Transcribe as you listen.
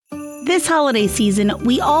This holiday season,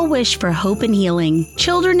 we all wish for hope and healing.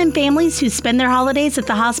 Children and families who spend their holidays at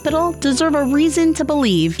the hospital deserve a reason to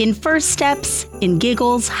believe in first steps, in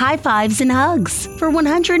giggles, high fives, and hugs. For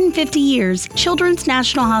 150 years, Children's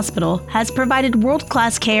National Hospital has provided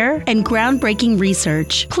world-class care and groundbreaking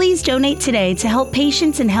research. Please donate today to help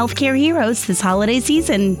patients and healthcare heroes this holiday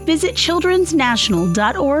season. Visit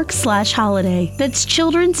childrensnational.org/holiday. That's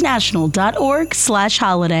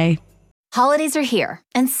childrensnational.org/holiday. Holidays are here,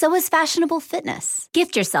 and so is fashionable fitness.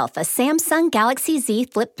 Gift yourself a Samsung Galaxy Z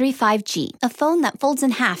Flip 3 5G, a phone that folds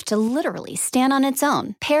in half to literally stand on its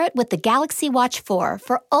own. Pair it with the Galaxy Watch 4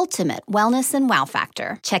 for ultimate wellness and wow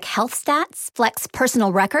factor. Check health stats, flex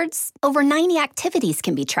personal records. Over 90 activities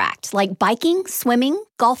can be tracked, like biking, swimming,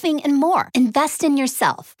 golfing, and more. Invest in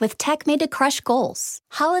yourself with tech made to crush goals.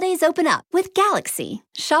 Holidays open up with Galaxy.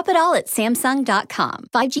 Shop it all at Samsung.com.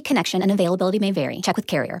 5G connection and availability may vary. Check with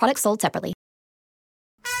carrier. Products sold separately.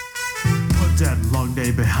 Put that long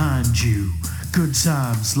day behind you. Good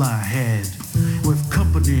times lie ahead. With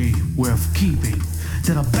company worth keeping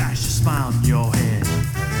that'll bash a smile on your head.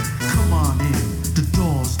 Come on in, the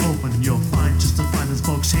door's open. You'll find just the finest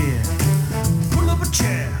folks here. Pull up a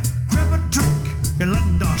chair, grab a drink, and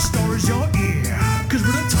lend our stories your ear. Cause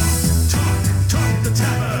we're the talk the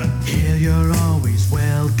tavern. Here you're always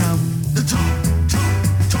welcome. The talk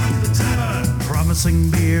the tavern. Promising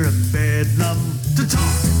beer and bedlam. The talk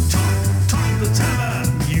the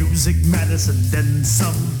tavern. Music, medicine, then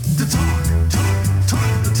some. The talk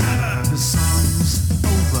the tavern. The song's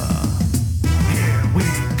over. Here we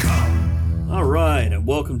come. All right, and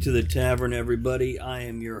welcome to the tavern, everybody. I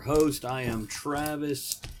am your host. I am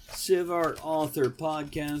Travis, Civ Art author,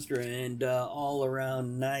 podcaster, and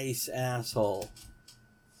all-around nice asshole.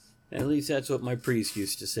 At least that's what my priest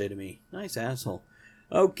used to say to me. Nice asshole.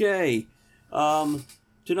 Okay,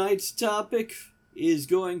 tonight's topic is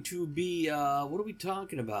going to be, what are we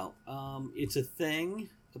talking about? It's a thing,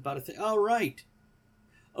 about a thing. All right.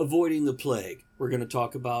 Avoiding the plague. We're going to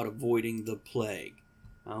talk about avoiding the plague.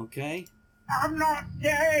 Okay? I'm not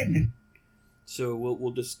dead. So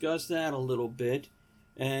we'll discuss that a little bit.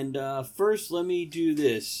 And first, let me do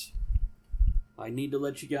this. I need to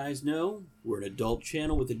let you guys know we're an adult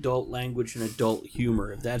channel with adult language and adult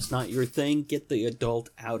humor. If that's not your thing, get the adult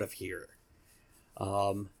out of here.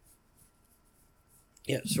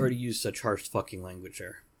 Yeah, sorry to use such harsh fucking language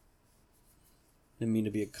there. Didn't mean to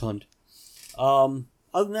be a cunt. Other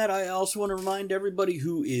than that, I also want to remind everybody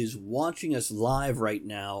who is watching us live right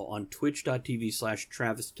now on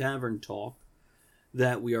twitch.tv/Travis Tavern Talk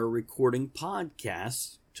that we are recording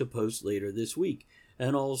podcasts to post later this week.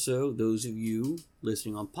 And also, those of you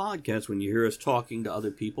listening on podcasts, when you hear us talking to other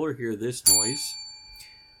people or hear this noise,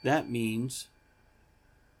 that means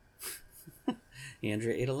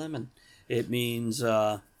Andrea ate a lemon. It means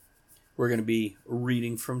we're going to be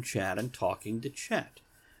reading from chat and talking to chat.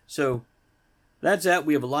 So that's that.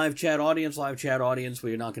 We have a live chat audience. We're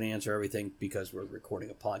not going to answer everything because we're recording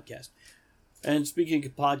a podcast. And speaking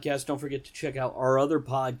of podcasts, don't forget to check out our other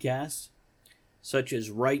podcasts, such as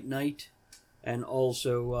Right Night and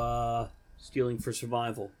also Stealing for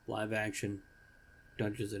Survival, live action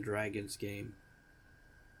Dungeons and Dragons game.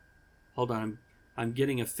 Hold on, I'm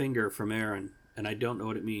getting a finger from Aaron, and I don't know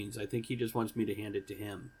what it means. I think he just wants me to hand it to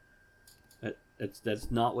him.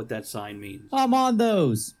 That's not what that sign means. I'm on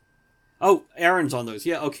those. Oh, Aaron's on those.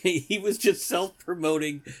 Yeah, okay. He was just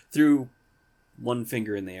self-promoting through one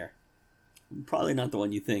finger in the air. Probably not the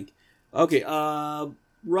one you think. Okay,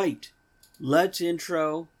 right. Let's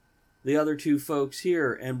intro the other two folks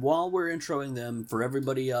here. And while we're introing them, for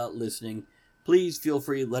everybody listening, please feel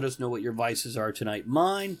free to let us know what your vices are tonight.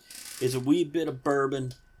 Mine is a wee bit of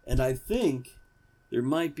bourbon, and I think there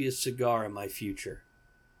might be a cigar in my future.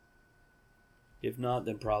 If not,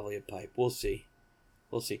 then probably a pipe. We'll see.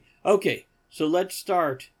 Okay, so let's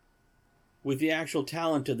start with the actual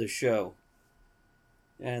talent of the show.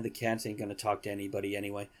 And the cats ain't going to talk to anybody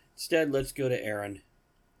anyway. Instead, let's go to Aaron.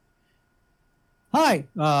 Hi,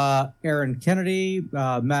 Aaron Kennedy,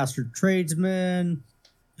 master tradesman,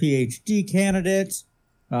 PhD candidate,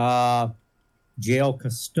 jail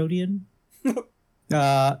custodian,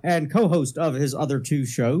 and co-host of his other two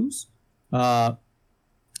shows. Hi.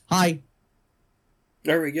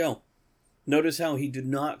 There we go. Notice how he did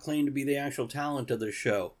not claim to be the actual talent of the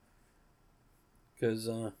show. Because,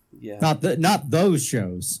 yeah. Not those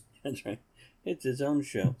shows. That's right. It's his own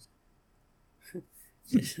show.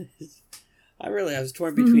 I was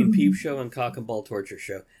torn between Peep Show and Cock and Ball Torture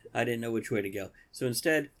Show. I didn't know which way to go. So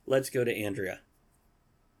instead, let's go to Andrea.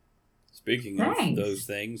 Speaking of those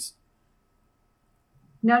things.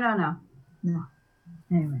 No.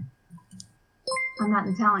 Anyway. I'm not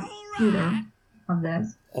the talent tutor of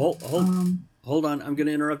this. Hold on. I'm going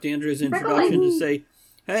to interrupt Andrea's introduction to say,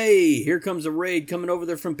 hey, here comes a raid coming over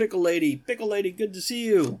there from Pickle Lady. Pickle Lady, good to see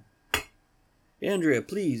you. Andrea,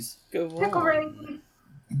 please go on. Pickle raid.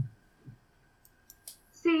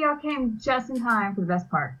 See, y'all came just in time for the best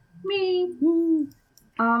part. Me. Woo.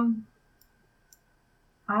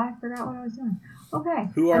 I forgot what I was doing. Okay.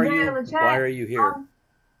 Who are Andrea you? Lachat, Why are you here?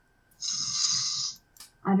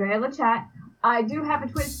 Andrea Lachat. I do have a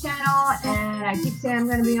Twitch channel, and I keep saying I'm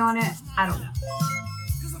going to be on it. I don't know.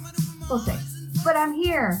 We'll see. But I'm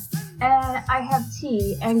here, and I have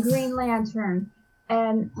tea and Green Lantern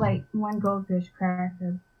and like one goldfish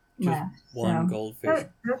cracker left. One goldfish.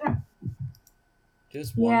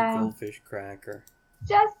 Just one goldfish cracker.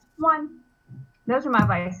 Just one. Those are my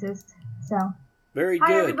vices. So. Very good.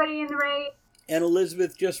 Hi, everybody in the raid. And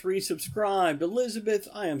Elizabeth just resubscribed. Elizabeth,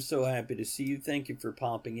 I am so happy to see you. Thank you for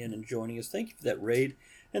popping in and joining us. Thank you for that raid.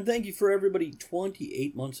 And thank you for everybody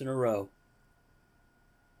 28 months in a row.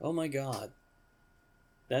 Oh my God.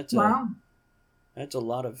 That's wow. That's a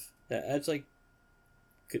lot of... That's like...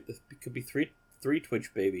 Could be three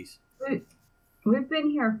Twitch babies. We've been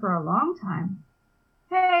here for a long time.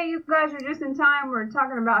 Hey, you guys are just in time. We're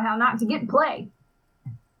talking about how not to get play.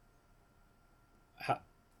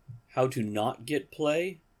 How to not get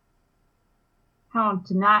play? How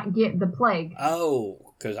to not get the plague.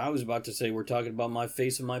 Oh, because I was about to say we're talking about my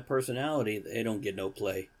face and my personality. They don't get no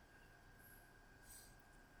play.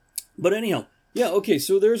 But anyhow, yeah, okay,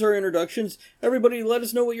 so there's our introductions. Everybody, let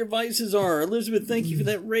us know what your vices are. Elizabeth, thank you for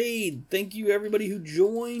that raid. Thank you, everybody who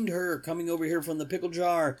joined her, coming over here from the Pickle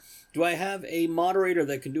Jar. Do I have a moderator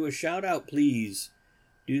that can do a shout-out, please?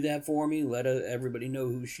 Do that for me. Let everybody know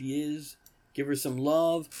who she is. Give her some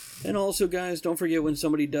love. And also, guys, don't forget when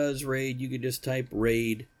somebody does raid, you can just type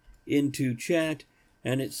raid into chat,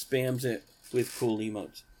 and it spams it with cool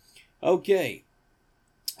emotes. Okay.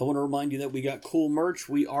 I want to remind you that we got cool merch.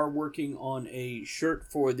 We are working on a shirt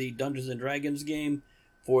for the Dungeons & Dragons game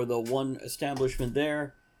for the one establishment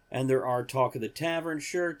there. And there are Talk of the Tavern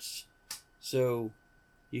shirts. So,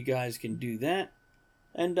 you guys can do that.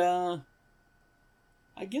 And,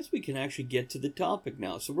 I guess we can actually get to the topic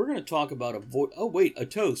now. So we're going to talk about a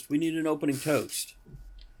toast. We need an opening toast.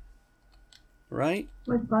 Right?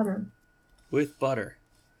 With butter. With butter.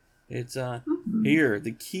 It's, here,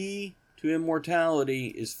 the key to immortality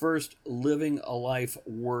is first living a life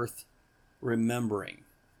worth remembering.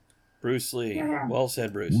 Bruce Lee. Yeah. Well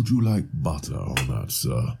said, Bruce. Would you like butter on that,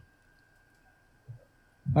 sir?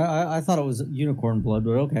 I thought it was unicorn blood,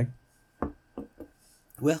 but okay.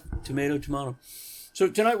 Well, tomato. So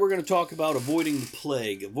tonight we're going to talk about avoiding the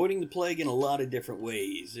plague. Avoiding the plague in a lot of different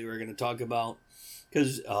ways. We're going to talk about,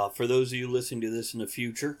 because for those of you listening to this in the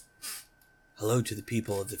future, hello to the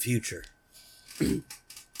people of the future.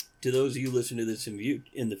 To those of you listening to this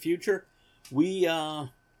in the future, we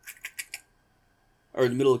are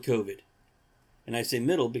in the middle of COVID. And I say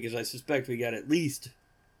middle because I suspect we got at least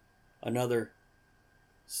another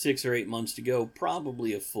 6 or 8 months to go,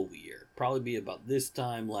 probably a full year. Probably be about this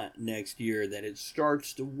time next year that it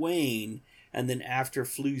starts to wane, and then after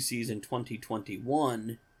flu season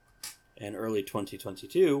 2021 and early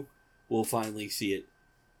 2022, we'll finally see it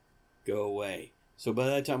go away. So by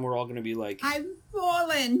that time, we're all going to be like, I've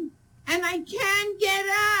fallen, and I can't get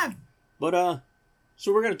up! But,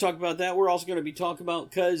 so we're going to talk about that. We're also going to be talking about,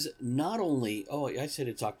 because not only, I said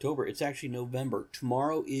it's October, it's actually November.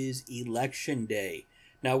 Tomorrow is Election Day.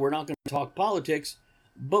 Now, we're not going to talk politics,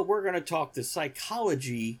 but we're going to talk the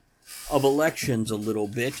psychology of elections a little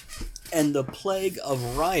bit and the plague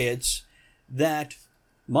of riots that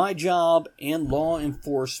my job and law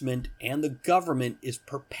enforcement and the government is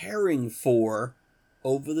preparing for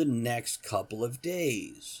over the next couple of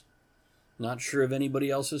days. Not sure if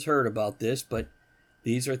anybody else has heard about this, but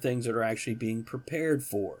these are things that are actually being prepared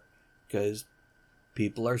for because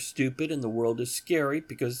people are stupid and the world is scary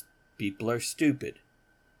because people are stupid.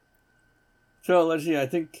 So let's see. I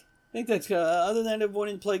think that's other than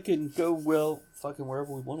avoiding plague can go well, fucking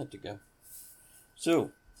wherever we want it to go.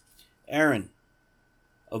 So, Aaron,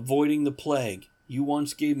 avoiding the plague. You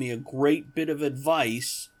once gave me a great bit of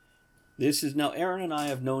advice. This is now Aaron and I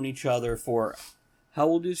have known each other for how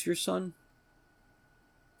old is your son?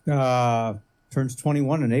 Turns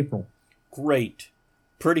 21 in April. Great.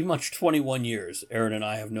 Pretty much 21 years. Aaron and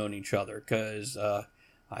I have known each other because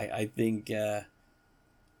I think.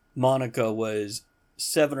 Monica was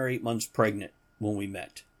 7 or 8 months pregnant when we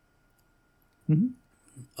met. Mm-hmm.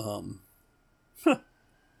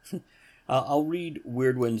 I'll read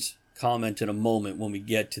Weirdwin's comment in a moment when we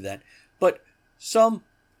get to that. But some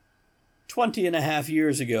 20 and a half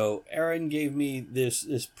years ago, Aaron gave me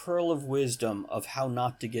this pearl of wisdom of how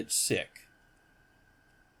not to get sick.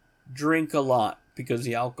 Drink a lot, because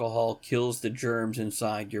the alcohol kills the germs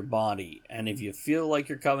inside your body. And if you feel like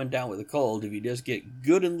you're coming down with a cold, if you just get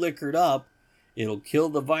good and liquored up, it'll kill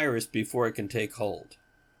the virus before it can take hold.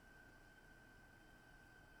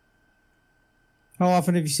 How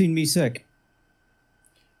often have you seen me sick?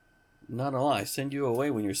 Not a lot. I send you away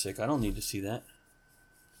when you're sick. I don't need to see that.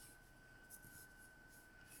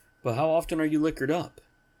 But how often are you liquored up?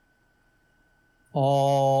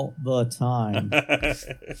 All the time.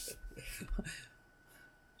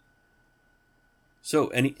 So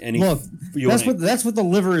any Look, that's what the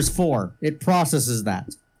liver is for. It processes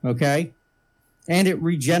that, okay? And it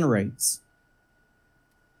regenerates.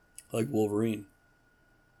 Like Wolverine.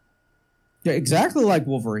 Yeah, exactly like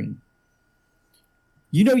Wolverine.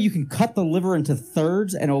 You know you can cut the liver into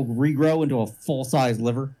thirds and it'll regrow into a full-size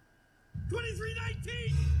liver?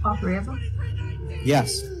 2319! All three of them?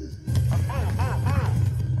 Yes.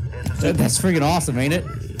 That's freaking awesome, ain't it?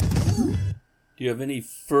 Do you have any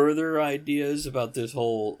further ideas about this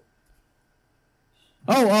whole...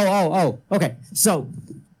 Oh. Okay, so,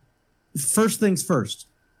 first things first.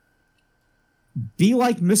 Be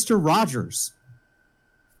like Mr. Rogers.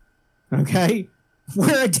 Okay?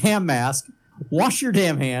 Wear a damn mask. Wash your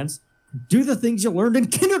damn hands. Do the things you learned in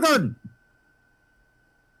kindergarten.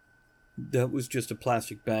 That was just a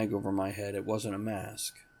plastic bag over my head. It wasn't a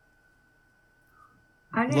mask.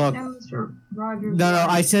 I didn't know Mr. Rogers. No,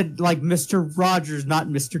 I said like Mr. Rogers, not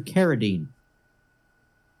Mr. Carradine.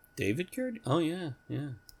 David Carradine? Oh, yeah.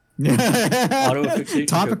 Auto-fixation.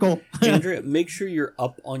 Topical. Andrea, make sure you're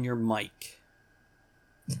up on your mic.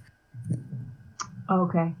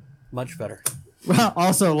 Okay. Much better. Well,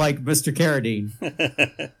 also like Mr. Carradine.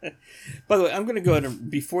 By the way, I'm going to go ahead and,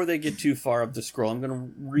 before they get too far up the scroll, I'm going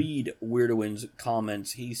to read Weirdowin's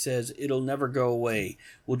comments. He says, it'll never go away.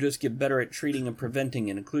 We'll just get better at treating and preventing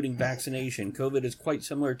it, including vaccination. COVID is quite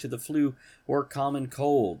similar to the flu or common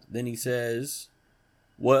cold. Then he says,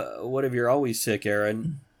 what if you're always sick,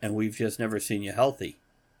 Aaron, and we've just never seen you healthy?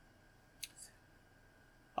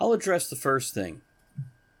 I'll address the first thing.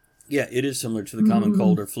 Yeah, it is similar to the common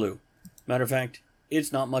cold or flu. Matter of fact,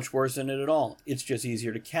 it's not much worse than it at all. It's just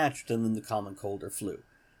easier to catch than the common cold or flu.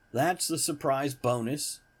 That's the surprise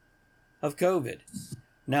bonus of COVID.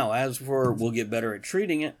 Now, as for we'll get better at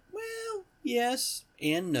treating it, well, yes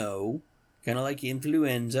and no. Kind of like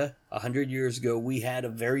influenza. 100 years ago, we had a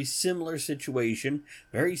very similar situation,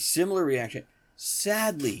 very similar reaction.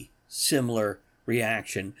 Sadly, similar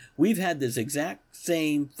reaction. We've had this exact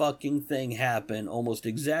same fucking thing happen almost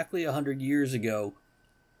exactly 100 years ago.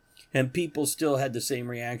 And people still had the same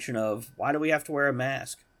reaction of, why do we have to wear a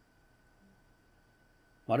mask?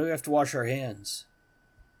 Why do we have to wash our hands?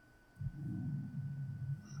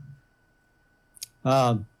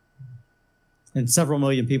 And several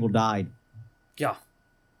million people died. Yeah.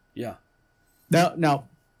 Now,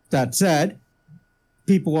 that said,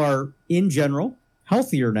 people are, in general,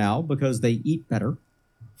 healthier now because they eat better.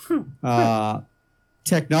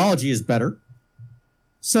 Technology is better.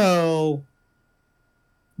 So...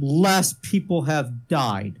 less people have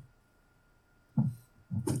died.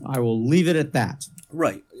 I will leave it at that.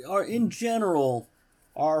 Right. In general,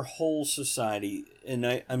 our whole society,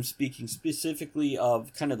 and I'm speaking specifically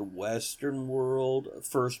of kind of the Western world,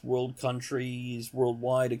 first world countries,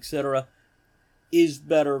 worldwide, etc., is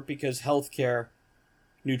better because healthcare,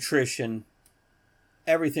 nutrition,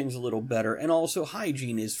 everything's a little better. And also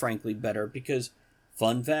hygiene is frankly better because,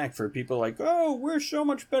 fun fact for people like, oh, we're so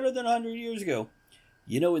much better than 100 years ago.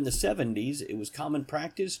 You know, in the 70s, it was common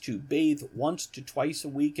practice to bathe once to twice a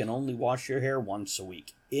week and only wash your hair once a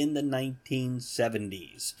week. In the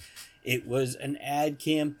 1970s. It was an ad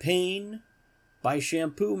campaign by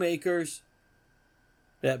shampoo makers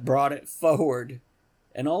that brought it forward.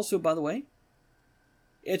 And also, by the way,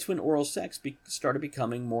 it's when oral sex started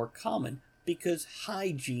becoming more common because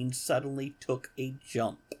hygiene suddenly took a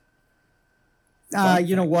jump.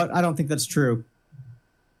 You know what? I don't think that's true.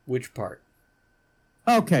 Which part?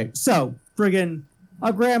 Okay, so, friggin'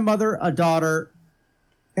 a grandmother, a daughter,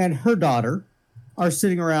 and her daughter are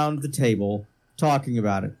sitting around the table talking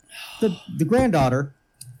about it. The granddaughter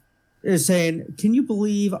is saying, can you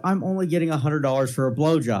believe I'm only getting $100 for a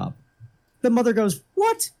blowjob? The mother goes,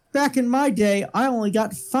 what? Back in my day, I only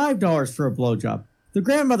got $5 for a blowjob. The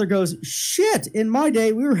grandmother goes, shit, in my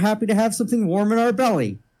day, we were happy to have something warm in our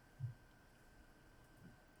belly.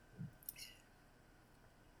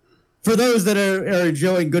 For those that are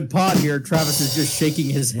enjoying good pod here, Travis is just shaking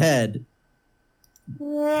his head.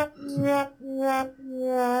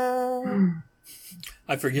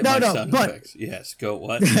 I forget No, my no, sound but- effects. Yes, go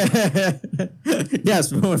what?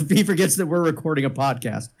 Yes, when he forgets that we're recording a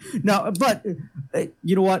podcast. No, but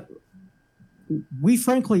you know what? We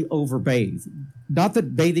frankly overbathe. Not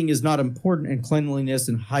that bathing is not important and cleanliness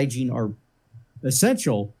and hygiene are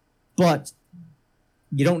essential, but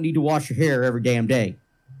you don't need to wash your hair every damn day.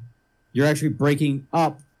 You're actually breaking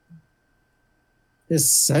up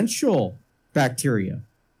essential bacteria,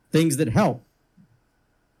 things that help.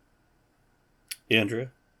 Andrea?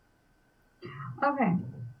 Okay.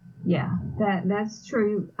 Yeah, that's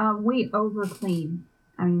true. We over clean.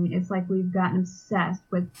 I mean, it's like we've gotten obsessed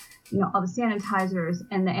with, all the sanitizers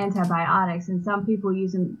and the antibiotics, and some people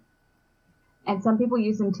use them. And some people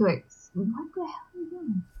use them to what the hell are you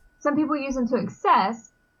doing? Some people use them to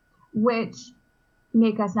excess, which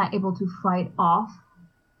make us not able to fight off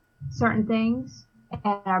certain things,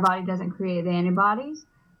 and our body doesn't create the antibodies,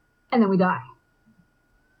 and then we die.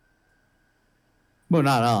 Well,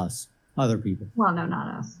 not us. Other people. Well, no,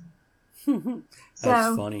 not us.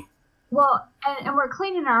 That's funny. Well, and we're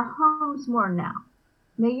cleaning our homes more now.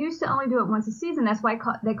 They used to only do it once a season. That's why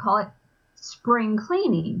they call it spring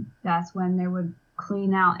cleaning. That's when they would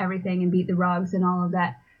clean out everything and beat the rugs and all of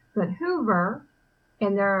that. But Hoover,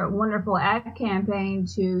 in their wonderful ad campaign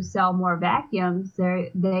to sell more vacuums,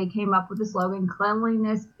 they came up with the slogan,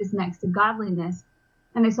 "Cleanliness is next to godliness,"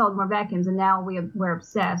 and they sold more vacuums. And now we're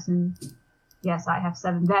obsessed. And yes, I have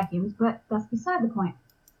 7 vacuums, but that's beside the point.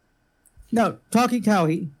 No, Talking Cow,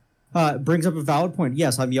 he brings up a valid point.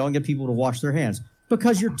 Yes, I'm yelling at people to wash their hands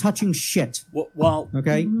because you're touching shit. Well,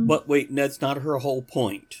 okay? But wait, that's not her whole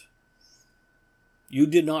point. You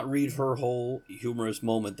did not read her whole humorous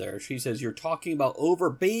moment there. She says you're talking about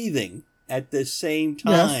overbathing at the same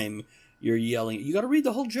time you're yelling. You got to read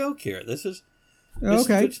the whole joke here. This is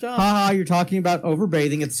good stuff. You're talking about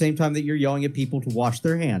overbathing at the same time that you're yelling at people to wash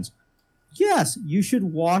their hands. Yes, you should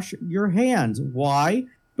wash your hands. Why?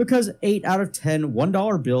 Because 8 out of 10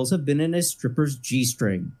 $1 bills have been in a stripper's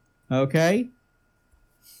G-string. Okay?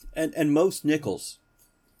 And most nickels.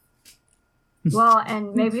 Well,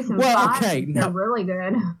 and maybe some fives. They're really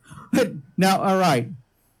good. Now, all right.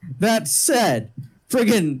 That said,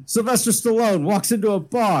 friggin' Sylvester Stallone walks into a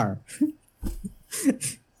bar.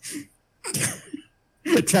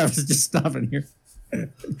 Travis is just stopping here.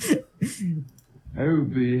 Oh,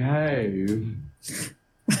 behave.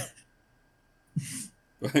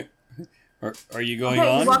 Are you going okay,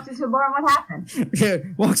 on? He walked into a bar and what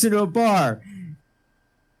happened? Walks into a bar,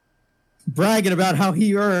 bragging about how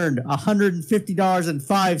he earned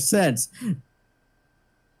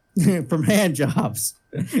 $150.05 from hand jobs.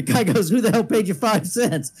 Guy goes, "Who the hell paid you 5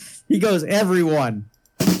 cents?" He goes, "Everyone."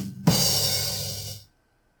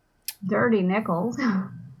 Dirty nickels.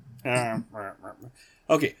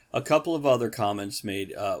 Okay, a couple of other comments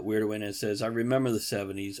made. Weirdo Winner says, "I remember the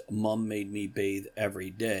 70s. Mom made me bathe every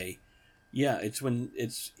day." Yeah, it's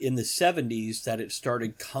in the 70s that it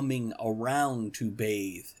started coming around to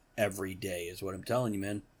bathe every day, is what I'm telling you,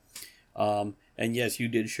 man. And yes, you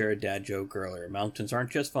did share a dad joke earlier. Mountains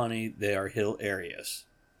aren't just funny, they are hill areas.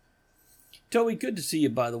 Toby, good to see you,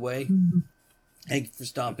 by the way. Thank you for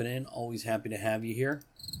stopping in. Always happy to have you here.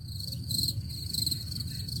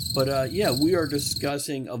 But we are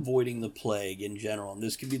discussing avoiding the plague in general. And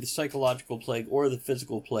this could be the psychological plague or the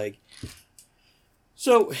physical plague.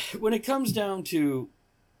 So when it comes down to,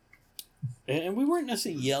 and we weren't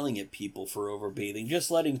necessarily yelling at people for overbathing, just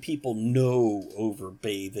letting people know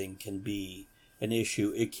overbathing can be an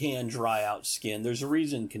issue. It can dry out skin. There's a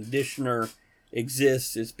reason conditioner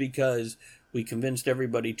exists. It's because we convinced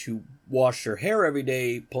everybody to wash their hair every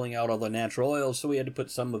day, pulling out all the natural oils, so we had to put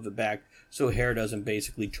some of it back so hair doesn't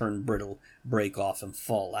basically turn brittle, break off, and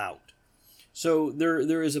fall out. So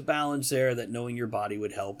there is a balance there that knowing your body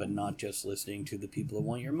would help and not just listening to the people that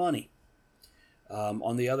want your money.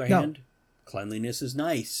 On the other hand, cleanliness is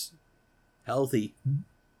nice, healthy.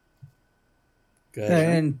 Good.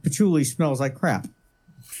 And patchouli smells like crap.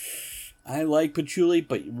 I like patchouli,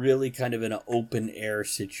 but really kind of in an open air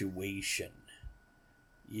situation.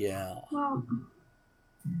 Yeah. Well,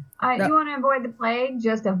 you want to avoid the plague?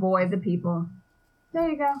 Just avoid the people. There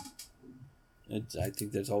you go. I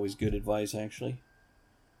think that's always good advice, actually.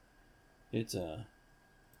 It's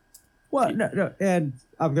Well, no, and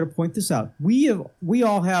I'm going to point this out. We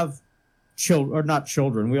all have children, or not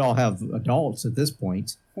children. We all have adults at this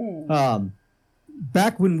point.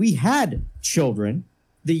 Back when we had children,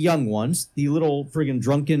 the young ones, the little friggin'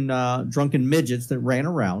 drunken midgets that ran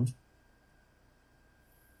around,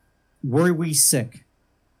 were we sick?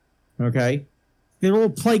 Okay, they're little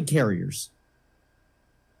plague carriers.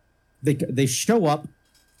 They show up,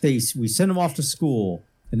 we send them off to school,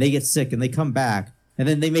 and they get sick, and they come back, and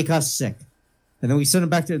then they make us sick. And then we send them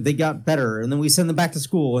back they got better, and then we send them back to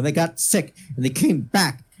school, and they got sick, and they came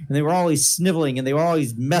back, and they were always sniveling, and they were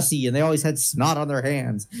always messy, and they always had snot on their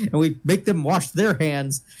hands. And we make them wash their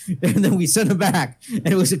hands, and then we send them back. And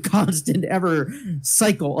it was a constant ever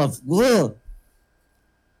cycle of, ugh.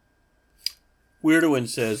 Weirdoin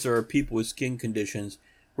says there are people with skin conditions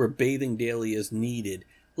where bathing daily is needed.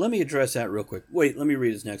 Let me address that real quick. Wait, let me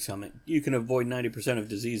read his next comment. You can avoid 90% of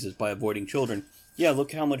diseases by avoiding children. Yeah,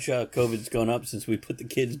 look how much COVID's gone up since we put the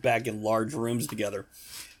kids back in large rooms together.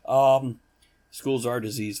 Schools are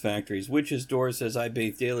disease factories. Witch's Door says, I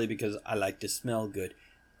bathe daily because I like to smell good.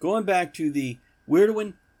 Going back to the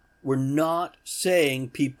Weirdoin, we're not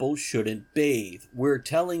saying people shouldn't bathe. We're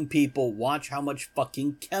telling people, watch how much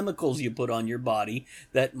fucking chemicals you put on your body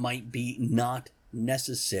that might be not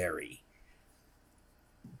necessary.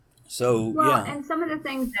 So, well, yeah. And some of the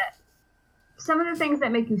things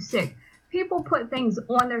that make you sick, people put things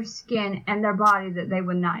on their skin and their body that they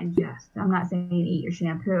would not ingest. I'm not saying eat your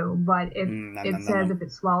shampoo, but if if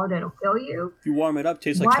it's swallowed, it'll kill you. If you warm it up, it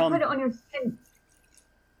tastes like Why cum. put it on your skin?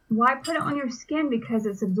 Why put it on your skin? Because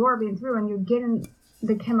it's absorbing through and you're getting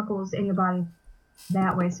the chemicals in your body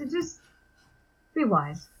that way. So just be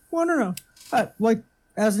wise. Well, no. Like,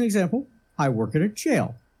 as an example, I work at a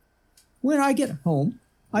jail. When I get home,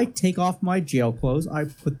 I take off my jail clothes, I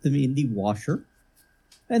put them in the washer,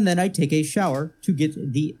 and then I take a shower to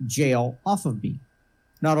get the jail off of me.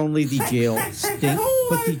 Not only the jail stink,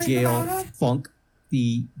 but the jail funk,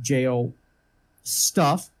 the jail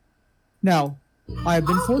stuff. Now, I've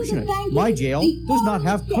been fortunate. My jail does not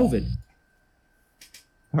have COVID.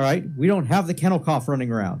 All right? We don't have the kennel cough running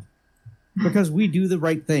around because we do the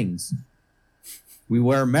right things. We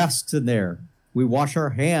wear masks in there. We wash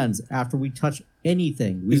our hands after we touch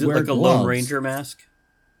anything. We Is it wear like a gloves. Lone Ranger mask?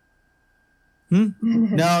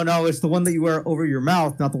 No, it's the one that you wear over your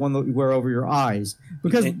mouth, not the one that you wear over your eyes.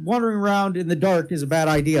 Because wandering around in the dark is a bad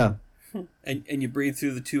idea. And you breathe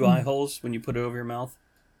through the two eye holes when you put it over your mouth?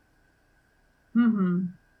 Mm-hmm.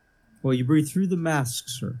 Well, you breathe through the mask,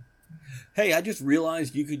 sir. Hey, I just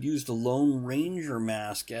realized you could use the Lone Ranger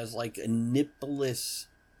mask as like a nippless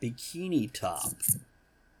bikini top.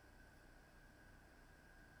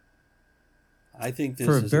 I think this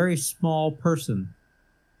For is a very small person.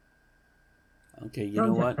 Okay, you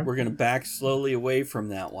know what? We're going to back slowly away from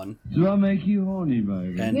that one. Do I make you horny,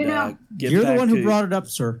 baby? And You're the one who brought it up,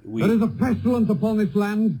 sir. There is a pestilence upon this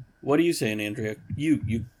land. What are you saying, Andrea?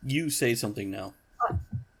 You say something now.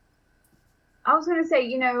 I was going to say,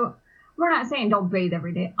 we're not saying don't bathe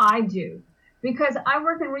every day. I do. Because I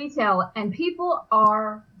work in retail and people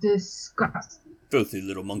are disgusting. Filthy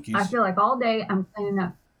little monkeys. I feel like all day I'm cleaning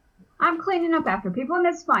up. I'm cleaning up after people, and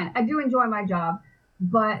that's fine. I do enjoy my job.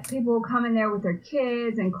 But people will come in there with their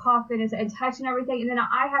kids and coughing and touching everything, and then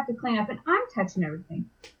I have to clean up, and I'm touching everything.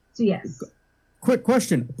 So, yes. Quick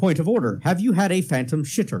question, point of order. Have you had a phantom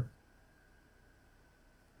shitter?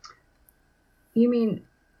 You mean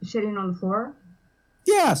shitting on the floor?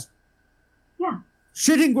 Yes. Yeah.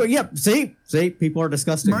 Shitting, yep, see, people are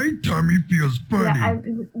disgusting. My tummy feels funny. Yeah,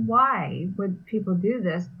 why would people do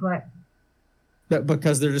this?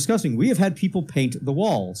 Because they're disgusting. We have had people paint the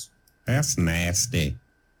walls. That's nasty.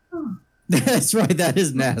 Oh. That's right, that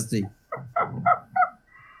is nasty.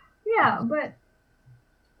 I'm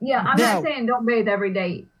not saying don't bathe every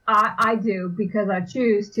day. I do because I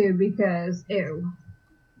choose to because ew.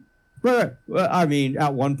 Right. Well, I mean,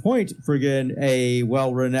 at one point, friggin' a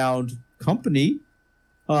well-renowned company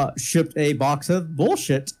shipped a box of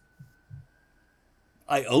bullshit.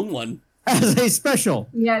 I own one. As a special.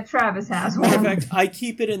 Yeah, Travis has Matter of one. fact, I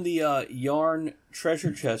keep it in the yarn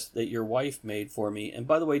treasure chest that your wife made for me. And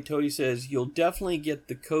by the way, Toady says you'll definitely get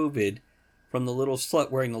the COVID from the little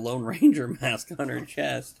slut wearing the Lone Ranger mask on her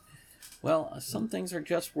chest. Well, some things are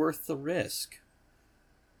just worth the risk.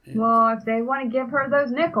 Well, if they want to give her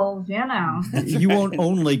those nickels, You won't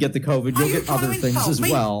only get the COVID, you'll get other things as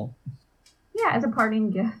well. Yeah, as a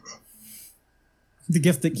parting gift. The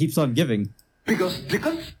gift that keeps on giving. Pickles?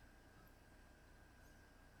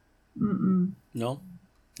 Mm-mm. No,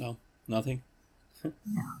 nothing. No.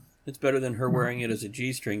 It's better than her wearing it as a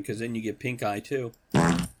G-string, because then you get pink eye too.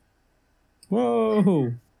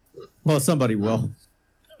 Whoa. Well, somebody will.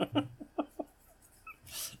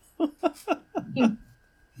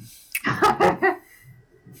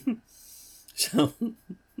 So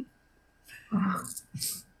I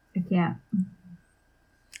can't.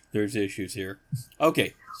 There's issues here.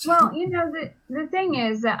 Okay. Well, the thing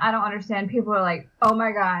is that I don't understand. People are like, oh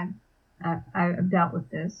my God, I've dealt with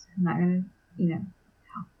this. I'm not going to,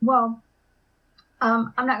 Well,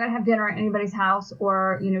 I'm not going to have dinner at anybody's house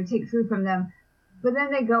or, take food from them. but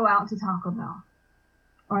then they go out to Taco Bell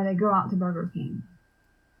or they go out to Burger King.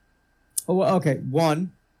 Oh, well, okay.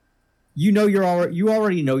 One, you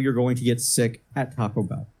already know you're going to get sick at Taco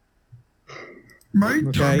Bell. My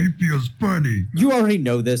Okay. tummy feels funny. You already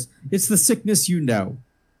know this. It's the sickness you know.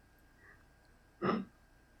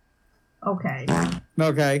 Okay.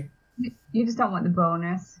 Okay. You just don't want the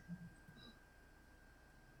bonus.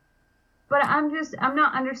 But I'm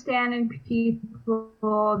not understanding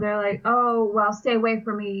people. They're like, oh, well, stay away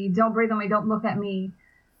from me. Don't breathe on me. Don't look at me.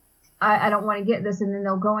 I don't want to get this. And then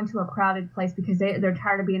they'll go into a crowded place because they're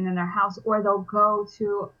tired of being in their house. Or they'll go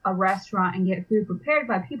to a restaurant and get food prepared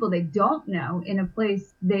by people they don't know in a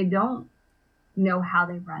place they don't know how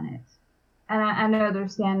they run it. And I know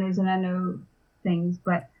there's standards and I know things,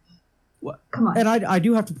 but come on. And I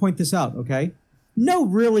do have to point this out, okay? No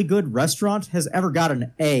really good restaurant has ever got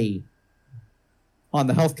an A on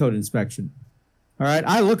the health code inspection. All right?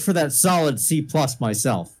 I looked for that solid C+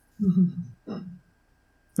 myself.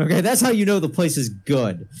 Okay, that's how you know the place is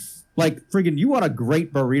good. Like, friggin', you want a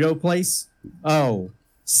great burrito place? Oh,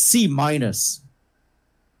 C-. All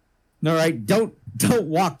right, don't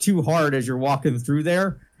walk too hard as you're walking through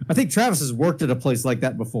there. I think Travis has worked at a place like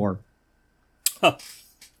that before.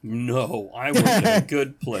 No, I work at a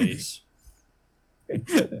good place. Oh,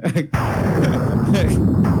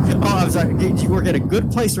 I'm sorry. Did you work at a good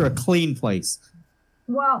place or a clean place?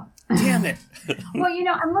 Well, damn it. Well,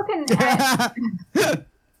 I'm looking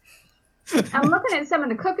at some of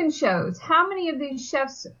the cooking shows. How many of these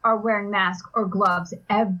chefs are wearing masks or gloves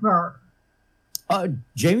ever?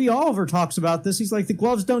 Jamie Oliver talks about this. He's like, the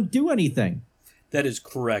gloves don't do anything. That is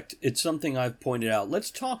correct. It's something I've pointed out. Let's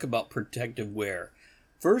talk about protective wear.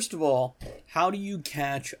 First of all, how do you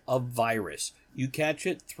catch a virus? You catch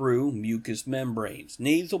it through mucous membranes,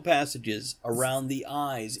 nasal passages around the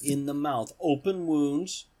eyes, in the mouth, open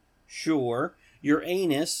wounds, sure, your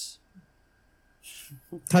anus.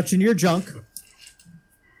 Touching your junk.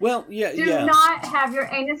 Well, yeah, Do not have your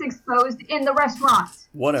anus exposed in the restaurant.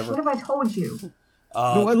 Whatever. What have I told you?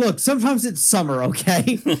 Look, sometimes it's summer,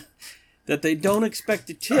 okay? That they don't expect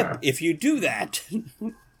a tip if you do that.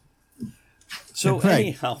 So Right.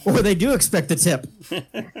 anyhow. Or they do expect a tip.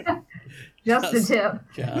 Just the tip.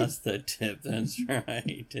 Just the tip, that's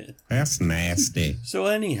right. That's nasty. So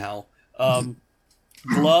anyhow,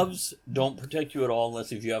 gloves don't protect you at all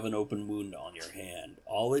unless if you have an open wound on your hand.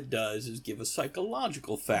 All it does is give a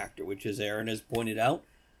psychological factor, which, as Aaron has pointed out,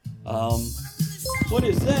 what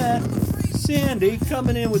is that? Sandy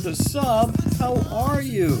coming in with a sub. How are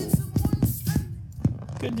you?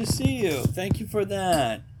 Good to see you. Thank you for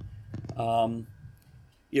that.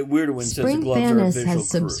 Weirder when says the Spring gloves are a Fairness visual has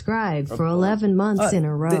subscribed crew. for 11 months in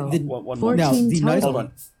a row. One 14 the total. Hold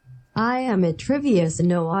on. I am at Trivia's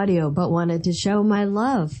no audio, but wanted to show my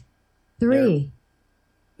love. 3.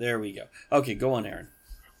 There we go. Okay, go on, Aaron.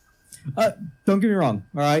 Don't get me wrong,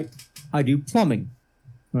 all right? I do plumbing,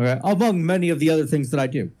 all right? Among many of the other things that I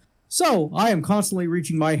do. So, I am constantly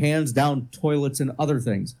reaching my hands down toilets and other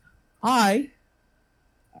things. I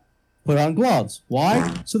put on gloves.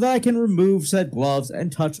 Why? So that I can remove said gloves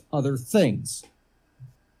and touch other things.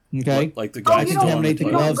 Okay? Like the guy you contaminate the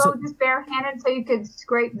don't gloves. go just barehanded so you could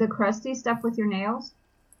scrape the crusty stuff with your nails?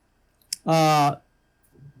 20%.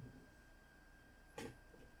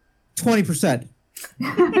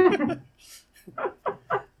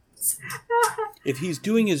 If he's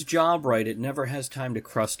doing his job right, it never has time to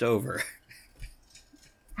crust over.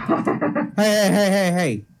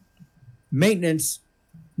 Hey. Maintenance,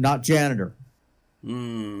 not janitor.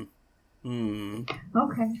 Okay,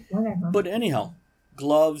 whatever. But anyhow,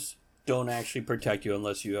 gloves don't actually protect you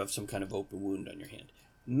unless you have some kind of open wound on your hand.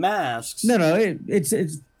 Masks... No, it's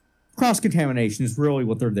cross-contamination is really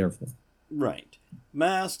what they're there for. Right.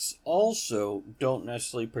 Masks also don't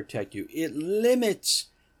necessarily protect you. It limits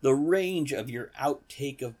the range of your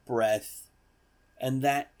outtake of breath, and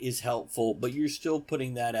that is helpful, but you're still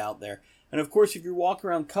putting that out there. And of course, if you walk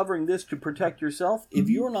around covering this to protect yourself, if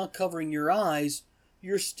you're not covering your eyes,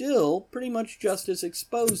 you're still pretty much just as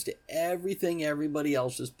exposed to everything everybody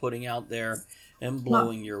else is putting out there and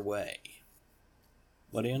blowing your way.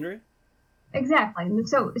 What, Andrea? Exactly.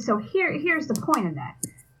 So here's the point of that.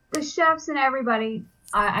 The chefs and everybody,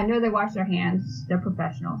 I know they wash their hands. They're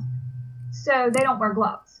professionals. So they don't wear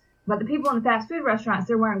gloves. But the people in the fast food restaurants,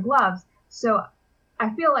 they're wearing gloves. So I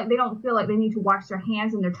feel like they don't feel like they need to wash their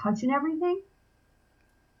hands and they're touching everything.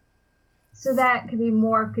 So that could be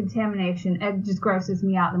more contamination. It just grosses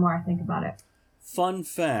me out the more I think about it. Fun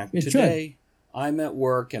fact. It Today, I'm at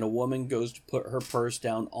work and a woman goes to put her purse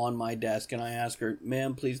down on my desk and I ask her,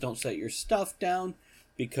 ma'am, please don't set your stuff down.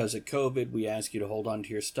 because of COVID, we ask you to hold on to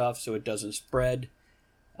your stuff so it doesn't spread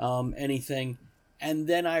anything. And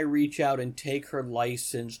then I reach out and take her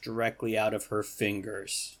license directly out of her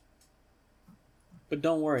fingers. But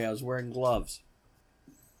don't worry, I was wearing gloves.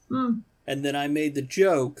 Mm. And then I made the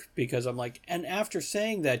joke because I'm like, and after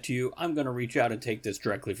saying that to you, I'm going to reach out and take this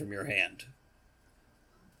directly from your hand.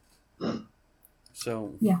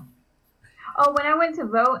 So. Yeah. Oh, when I went to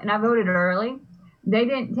vote and I voted early, they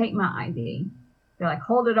didn't take my ID. They're like,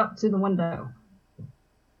 hold it up to the window.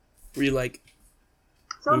 Were you like...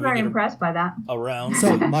 So I'm very impressed by that. Around.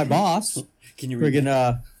 So my boss, can you read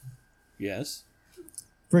yes,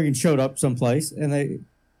 friggin' showed up someplace and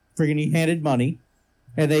he handed money,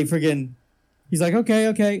 and he's like,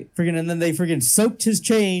 okay, and then they soaked his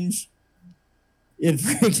change in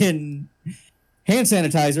friggin' hand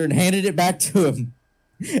sanitizer and handed it back to him,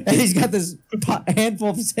 and he's got this handful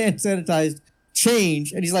of hand sanitized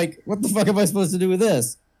change, and he's like, what the fuck am I supposed to do with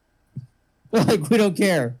this? Like, we don't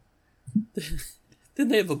care. Then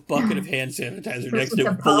they have a bucket of hand sanitizer next to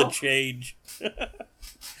a full of change.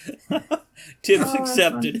 Tips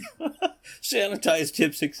accepted. Sanitized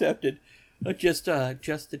tips accepted. Just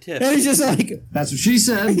the tip. And he's just like, that's what she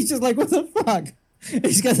said. He's just like, what the fuck? And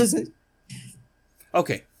he's got this.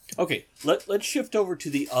 Okay. Let's shift over to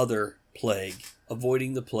the other plague,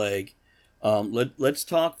 avoiding the plague. Let's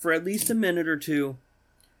talk for at least a minute or two,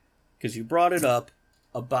 because you brought it up,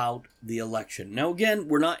 about the election. Now, again,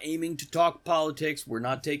 we're not aiming to talk politics. We're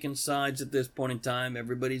not taking sides at this point in time.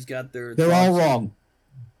 Everybody's got their They're thoughts. all wrong.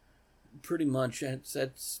 Pretty much. I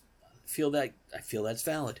feel that's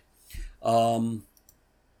valid. But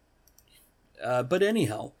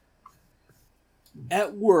anyhow,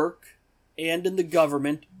 at work and in the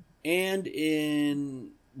government and in,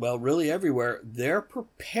 well, really everywhere, they're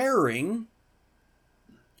preparing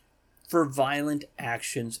for violent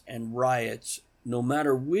actions and riots, no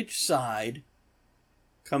matter which side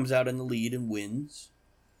comes out in the lead and wins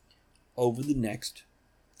over the next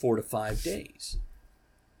 4 to 5 days.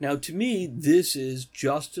 Now, to me, this is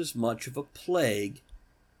just as much of a plague,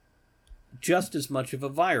 just as much of a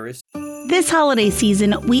virus. This holiday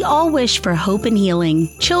season, we all wish for hope and healing.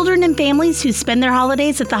 Children and families who spend their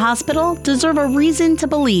holidays at the hospital deserve a reason to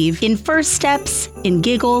believe in first steps, in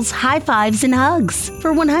giggles, high fives, and hugs.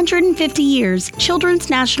 For 150 years, Children's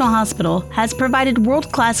National Hospital has provided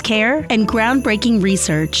world-class care and groundbreaking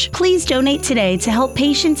research. Please donate today to help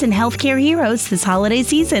patients and healthcare heroes this holiday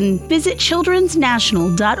season. Visit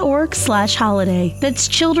childrensnational.org/holiday. That's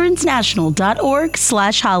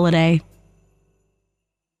childrensnational.org/holiday.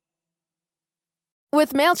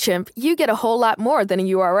 With MailChimp, you get a whole lot more than a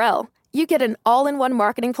URL. You get an all-in-one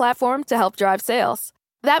marketing platform to help drive sales.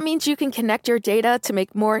 That means you can connect your data to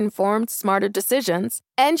make more informed, smarter decisions.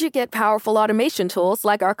 And you get powerful automation tools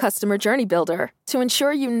like our Customer Journey Builder to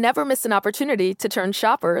ensure you never miss an opportunity to turn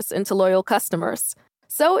shoppers into loyal customers.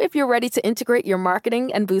 So if you're ready to integrate your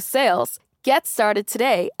marketing and boost sales, get started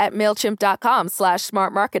today at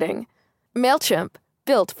MailChimp.com/smartmarketing. MailChimp,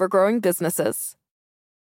 built for growing businesses.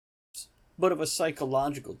 But of a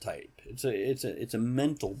psychological type. It's a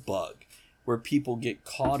mental bug where people get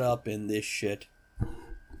caught up in this shit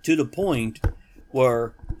to the point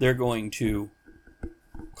where they're going to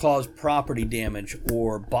cause property damage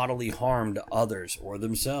or bodily harm to others or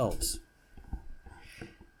themselves.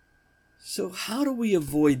 So how do we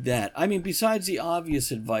avoid that? I mean, besides the obvious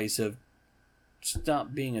advice of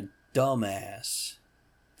stop being a dumbass.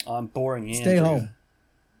 I'm boring Andrew. Stay home.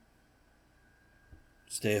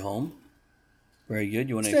 Stay home? Very good.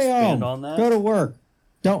 You want to Stay expand home. on that? Go to work.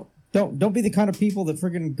 Don't be the kind of people that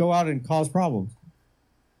friggin' go out and cause problems.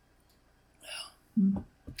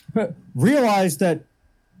 But realize that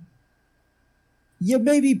you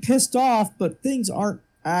may be pissed off, but things aren't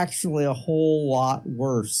actually a whole lot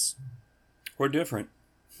worse. We're different.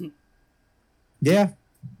 Yeah.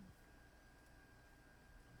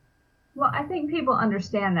 Well, I think people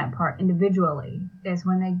understand that part individually. Is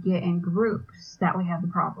when they get in groups that we have the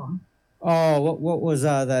problem. Oh, what was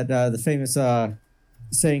the famous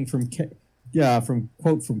saying from K,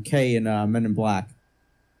 quote from K in Men in Black?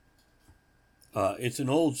 It's an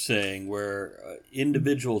old saying where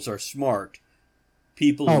individuals are smart,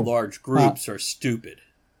 people in large groups are stupid.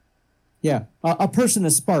 Yeah, a person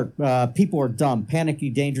is smart. People are dumb,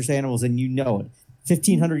 panicky, dangerous animals, and you know it.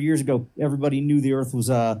 1,500 years ago, everybody knew the Earth was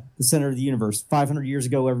the center of the universe. 500 years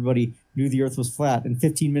ago, everybody knew the Earth was flat. And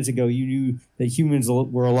 15 minutes ago, you knew that humans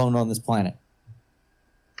were alone on this planet.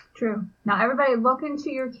 True. Now, everybody look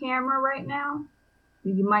into your camera right now.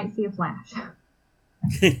 You might see a flash.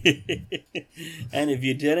 And if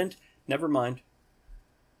you didn't, never mind.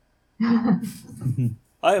 I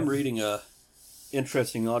am reading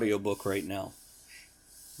interesting audiobook right now.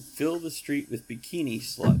 Fill the street with bikini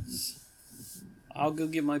sluts. I'll go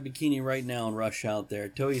get my bikini right now and rush out there.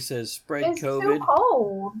 Toei says, spread It's COVID. too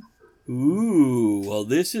cold. Ooh, well,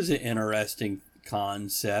 this is an interesting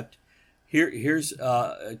concept. Here's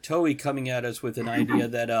Toei coming at us with an idea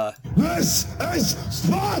that This is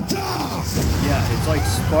Sparta! yeah, it's like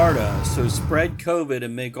Sparta. So spread COVID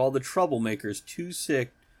and make all the troublemakers too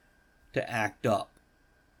sick to act up.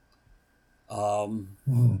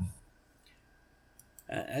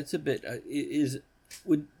 That's a bit.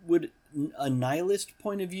 Would a nihilist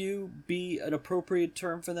point of view be an appropriate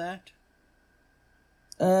term for that?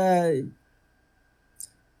 The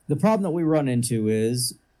problem that we run into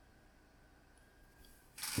is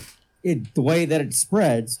the way that it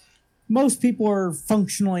spreads. Most people are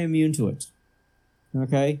functionally immune to it.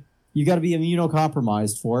 Okay, you got to be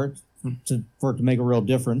immunocompromised for it for it to make a real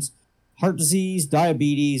difference. Heart disease,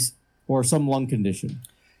 diabetes, or some lung condition.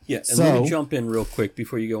 Yeah, and let me jump in real quick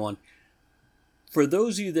before you go on. For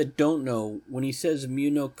those of you that don't know, when he says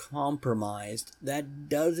immunocompromised, that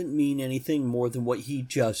doesn't mean anything more than what he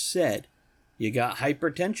just said. You got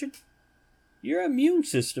hypertension? Your immune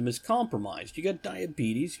system is compromised. You got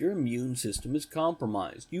diabetes? Your immune system is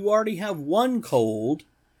compromised. You already have one cold,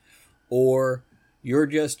 or you're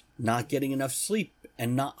just not getting enough sleep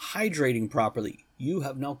and not hydrating properly. You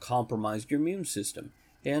have now compromised your immune system.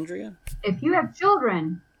 Andrea? If you have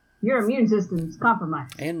children, your immune system's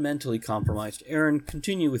compromised. And mentally compromised. Aaron,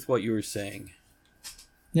 continue with what you were saying.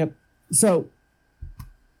 Yep. So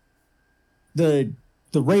the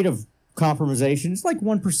rate of compromisation is like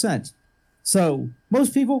 1%. So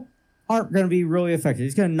most people aren't going to be really affected.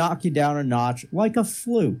 It's going to knock you down a notch like a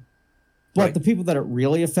flu. But Right. the people that it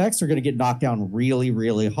really affects are going to get knocked down really,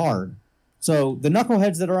 really hard. So the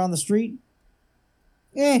knuckleheads that are on the street,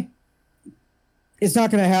 it's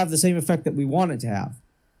not going to have the same effect that we want it to have.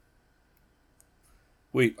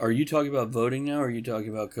 Wait, are you talking about voting now, or are you talking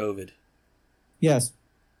about COVID? Yes.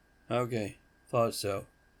 Okay, thought so.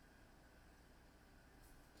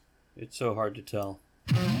 It's so hard to tell.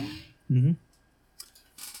 Mm-hmm.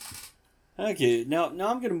 Okay, now I'm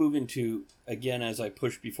going to move into, again, as I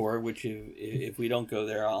pushed before, which if we don't go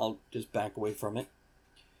there, I'll just back away from it.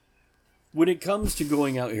 When it comes to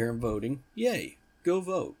going out here and voting, yay, go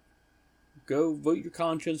vote. Go vote your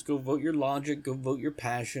conscience, go vote your logic, go vote your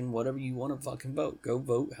passion, whatever you want to fucking vote. Go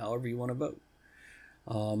vote however you want to vote.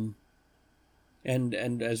 And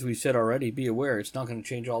as we said already, be aware, it's not going to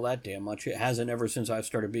change all that damn much. It hasn't ever since I've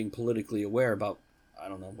started being politically aware about,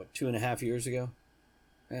 2.5 years ago?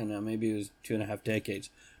 And maybe it was 2.5 decades.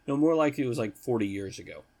 No, more likely it was like 40 years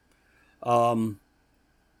ago.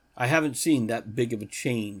 I haven't seen that big of a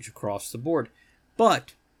change across the board.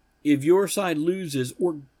 But if your side loses,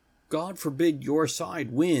 or God forbid your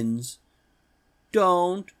side wins,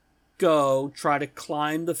 don't go try to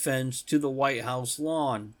climb the fence to the White House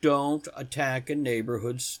lawn. Don't attack a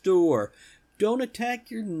neighborhood store. Don't attack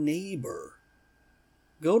your neighbor.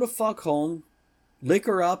 Go to fuck home,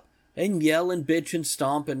 liquor up, and yell and bitch and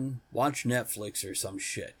stomp and watch Netflix or some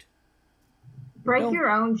shit. Break your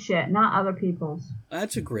own shit, not other people's.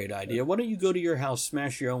 That's a great idea. Why don't you go to your house,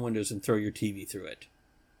 smash your own windows, and throw your TV through it?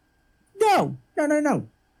 No.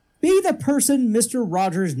 Be the person Mr.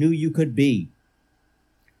 Rogers knew you could be.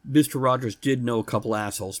 Mr. Rogers did know a couple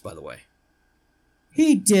assholes, by the way.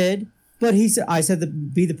 He did, but I said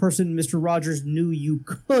that be the person Mr. Rogers knew you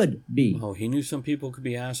could be. Oh, he knew some people could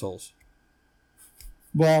be assholes.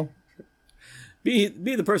 Well, be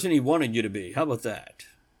the person he wanted you to be. How about that?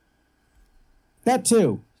 That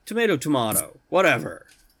too. Tomato, whatever.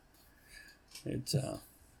 It's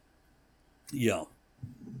yeah.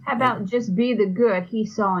 How about just be the good he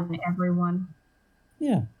saw in everyone?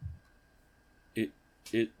 Yeah.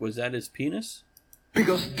 It was that his penis?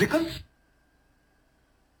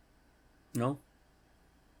 No.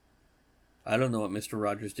 I don't know what Mr.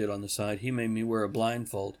 Rogers did on the side. He made me wear a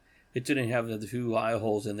blindfold. It didn't have the 2 eye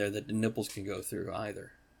holes in there that the nipples can go through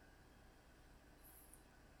either.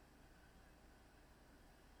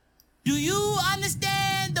 Do you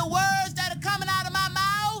understand the words that are coming out of my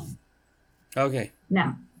mouth? Okay.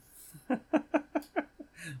 No.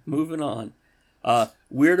 Moving on.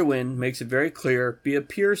 We're to Win makes it very clear. Be a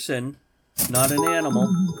Pearson, not an animal.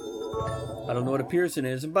 I don't know what a Pearson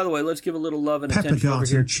is. And by the way, let's give a little love and attention over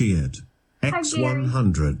here. Peppergarten cheered.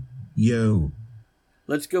 X100. Yo.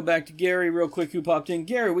 Let's go back to Gary real quick, who popped in.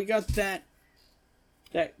 Gary, we got that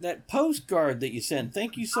postcard that you sent.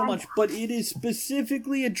 Thank you so much. But it is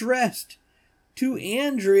specifically addressed to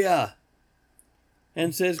Andrea.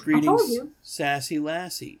 And says, greetings, Sassy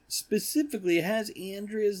Lassie. Specifically, it has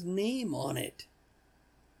Andrea's name on it.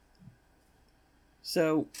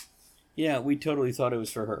 So, yeah, we totally thought it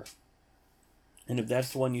was for her. And if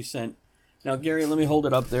that's the one you sent... Now, Gary, let me hold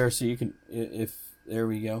it up there so you can... There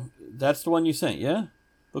we go. That's the one you sent, yeah?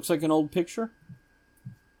 Looks like an old picture?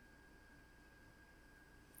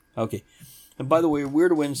 Okay. And by the way,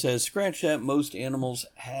 Weird Wind says, scratch that, most animals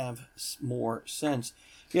have more sense.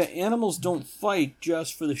 Yeah, animals don't fight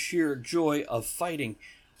just for the sheer joy of fighting.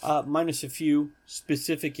 Minus a few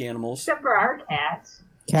specific animals. Except for our cats.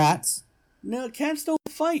 Cats? No, cats don't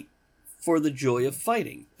fight for the joy of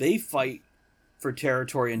fighting. They fight for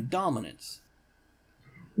territory and dominance.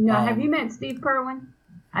 No, have you met Steve Perwin?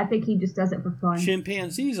 I think he just does it for fun.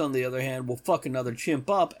 Chimpanzees, on the other hand, will fuck another chimp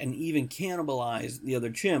up and even cannibalize the other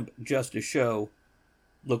chimp just to show,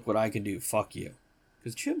 look what I can do, fuck you.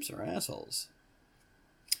 Because chimps are assholes.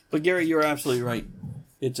 But Gary, you're absolutely right.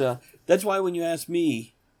 It's that's why when you ask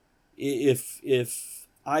me if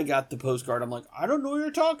I got the postcard, I'm like, I don't know what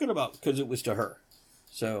you're talking about, because it was to her.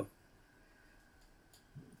 So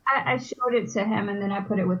I showed it to him, and then I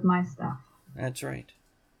put it with my stuff. That's right.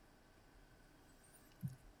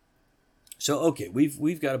 So, okay,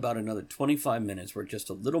 we've got about another 25 minutes. We're just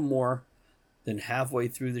a little more than halfway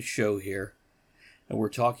through the show here. And we're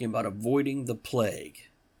talking about avoiding the plague.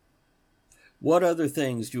 What other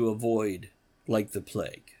things do you avoid like the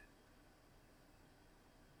plague?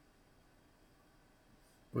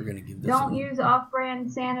 We're going to give this Don't use off-brand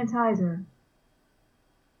sanitizer.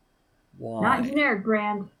 Why? Not generic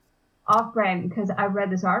brand, off-brand, because I read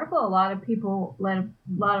this article. A lot of people, a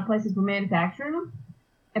lot of places were manufacturing them.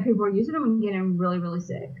 And people are using them and getting really, really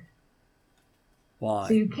sick. Why?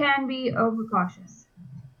 So you can be overcautious.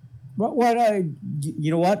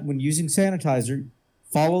 You know what? When using sanitizer,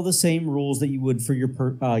 follow the same rules that you would for your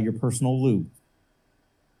personal lube.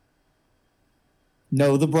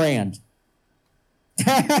 Know the brand.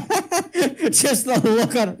 Just the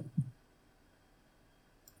look on it.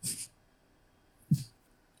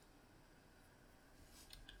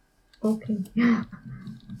 Okay.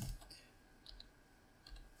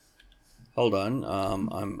 Hold on,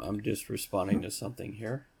 I'm just responding to something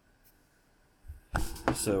here.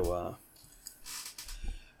 So,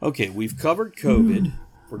 okay, we've covered COVID.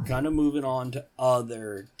 We're kind of moving on to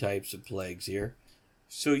other types of plagues here.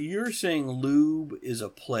 So you're saying lube is a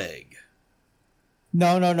plague?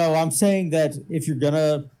 No. I'm saying that if you're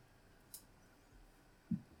gonna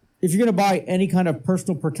buy any kind of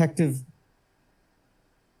personal protective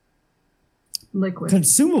liquid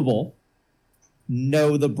consumable,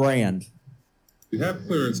 know the brand. You have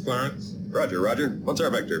clearance, Clarence. Roger. What's our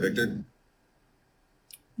vector, Victor?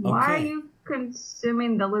 Why are you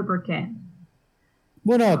consuming the lubricant?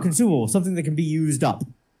 Well, no, consumable, something that can be used up.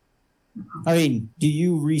 I mean, do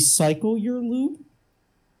you recycle your lube?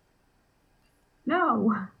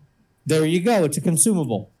 No. There you go. It's a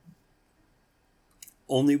consumable.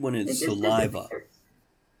 Only when it's saliva.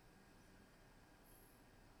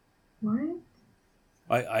 What?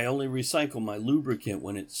 I only recycle my lubricant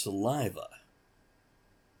when it's saliva.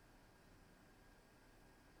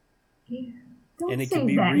 Yeah. Don't and it say can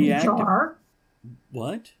be that reactive. Jar.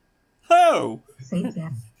 What? Oh! Say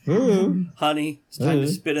that. Honey, it's time to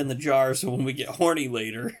spit in the jar so when we get horny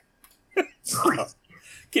later.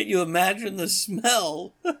 Can you imagine the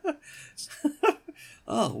smell?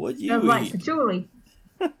 Oh, what you eat? Like patchouli.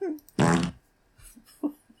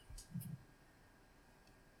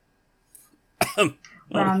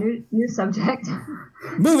 Wow, new subject.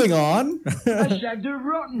 Moving on.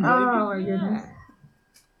 Rotten. Oh my goodness.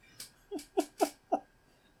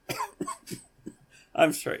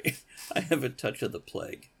 I'm sorry. I have a touch of the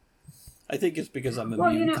plague. I think it's because I'm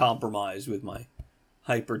immune compromised with my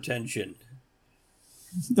hypertension.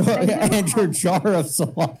 And your jar of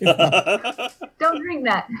saliva. Don't drink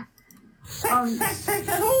that.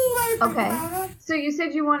 Okay. So you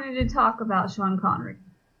said you wanted to talk about Sean Connery.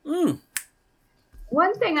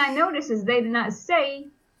 One thing I noticed is they did not say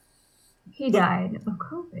he died of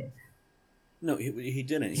COVID. No, he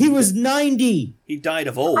didn't. He was 90. He died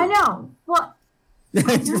of old. I know. Well,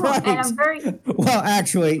 That's right. And I'm very... Well,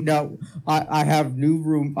 actually, no. I have new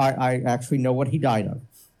room. I actually know what he died of.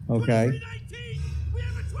 Okay.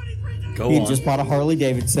 He just bought a Harley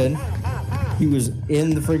Davidson. He was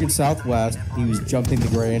in the friggin' Southwest. He was jumping the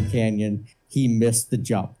Grand Canyon. He missed the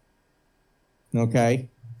jump. Okay.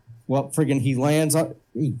 Well, friggin' he lands on.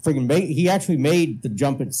 He actually made the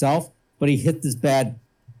jump itself, but he hit this bad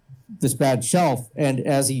shelf. And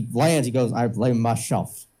as he lands, he goes, "I blame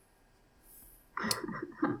myself."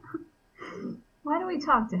 Why do we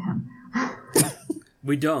talk to him?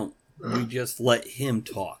 We don't. We just let him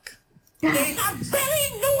talk.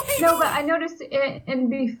 No, but I noticed it in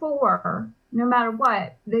before, no matter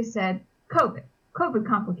what, they said COVID. COVID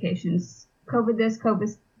complications. COVID this,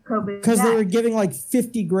 COVID Because that. they were giving like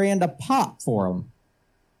 $50,000 a pop for them.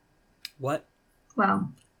 What?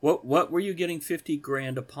 Well. What were you getting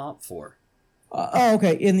 $50,000 a pop for?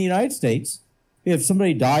 Okay. In the United States, if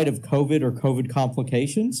somebody died of COVID or COVID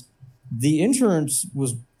complications, the insurance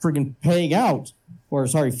was friggin' paying out,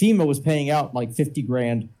 FEMA was paying out like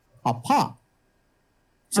 $50,000 a pop.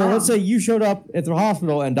 So let's say you showed up at the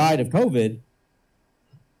hospital and died of COVID.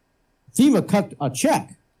 FEMA cut a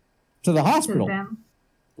check to the hospital.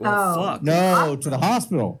 Fuck. No, to the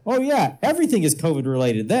hospital. Oh, yeah. Everything is COVID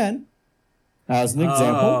related then. As an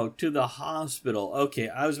example. Oh, to the hospital. Okay,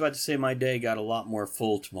 I was about to say my day got a lot more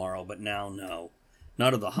full tomorrow, but now no.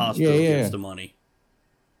 None of the hospital gets the money.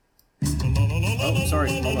 Oh,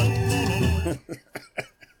 sorry. Hold on.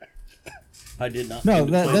 I did not. No,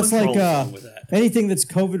 that's like anything that's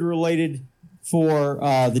COVID related for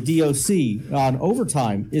the DOC on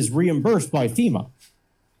overtime is reimbursed by FEMA.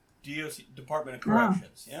 DOC, Department of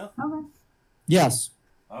Corrections, yeah? Okay. Yes.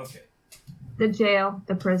 Okay. The jail,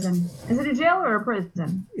 the prison. Is it a jail or a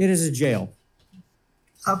prison? It is a jail.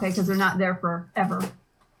 Okay, because they're not there forever.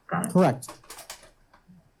 Got it. Correct.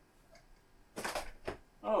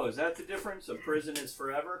 Oh, is that the difference? A prison is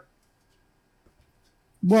forever?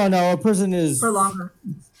 Well, no, a prison is for longer.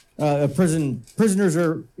 Prisoners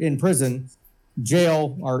are in prison.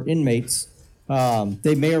 Jail are inmates.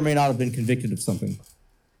 They may or may not have been convicted of something.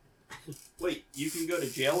 Wait, you can go to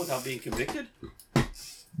jail without being convicted?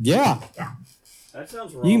 Yeah. That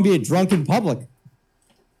sounds wrong. You can be a drunk in public.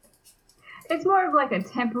 It's more of like a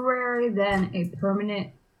temporary than a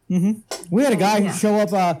permanent. Mm-hmm. We had a guy who show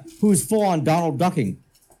up who was full on Donald ducking.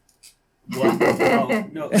 What? Oh,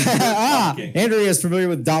 no. Andrea is familiar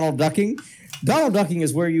with Donald ducking. Donald ducking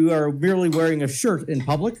is where you are merely wearing a shirt in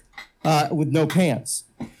public with no pants.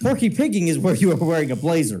 Porky pigging is where you are wearing a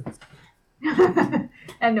blazer.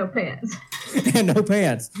 And no pants. And no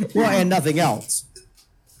pants. Well, and nothing else.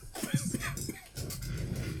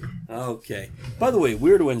 Okay. By the way,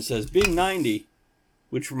 Weird One says, being 90,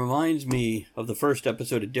 which reminds me of the first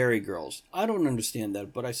episode of Dairy Girls. I don't understand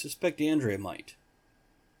that, but I suspect Andrea might.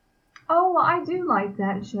 Oh, I do like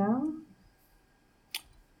that show.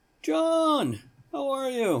 John, how are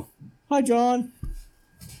you? Hi, John.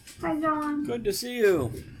 Hi, John. Good to see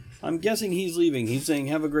you. I'm guessing he's leaving. He's saying,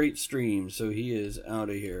 have a great stream, so he is out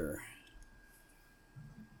of here.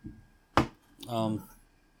 Oh,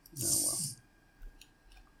 well.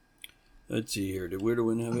 Let's see here. Did Weirdo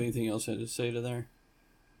Win have anything else I had to say to there?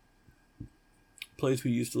 Place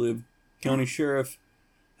we used to live, county sheriff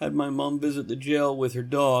had my mom visit the jail with her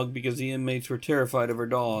dog because the inmates were terrified of her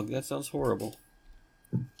dog. That sounds horrible.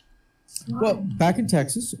 Well, back in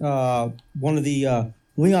Texas, one of the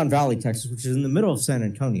Leon Valley, Texas, which is in the middle of San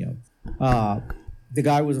Antonio, the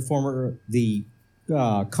guy was a former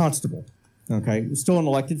constable. Okay, still an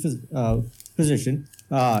elected position.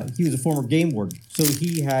 He was a former game warden, so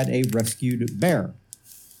he had a rescued bear.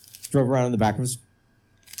 Drove around in the back of his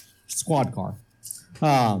squad car.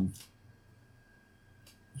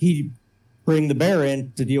 He'd bring the bear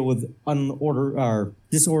in to deal with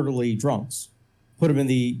disorderly drunks. Put him in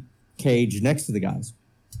the cage next to the guys.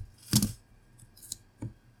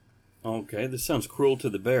 Okay, this sounds cruel to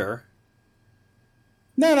the bear.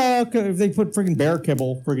 No, if they put friggin' bear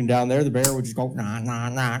kibble down there, the bear would just go nah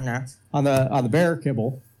on the bear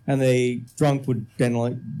kibble, and the drunk would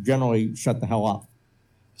generally shut the hell up.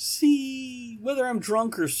 See, whether I'm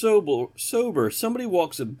drunk or sober, somebody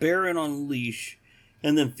walks a bear in on a leash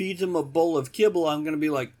and then feeds him a bowl of kibble, I'm going to be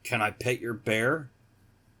like, can I pet your bear?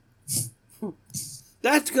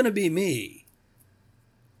 That's going to be me.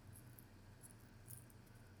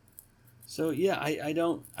 So yeah, I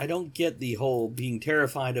don't get the whole being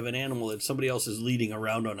terrified of an animal that somebody else is leading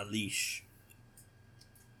around on a leash.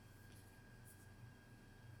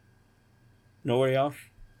 Nobody else?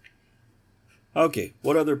 Okay,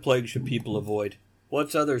 what other plagues should people avoid?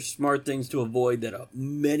 What's other smart things to avoid that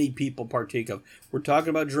many people partake of? We're talking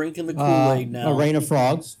about drinking the Kool-Aid now. A rain of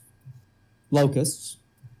frogs, locusts,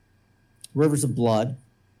 rivers of blood.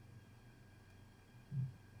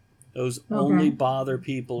 Those only bother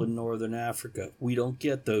people in northern Africa. We don't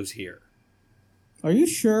get those here. Are you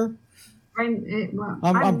sure?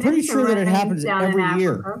 I'm pretty sure that it happens every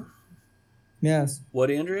year. Yes. What,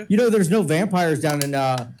 Andrea? You know, there's no vampires down in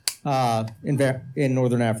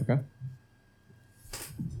northern Africa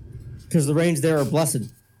because the rains there are blessed.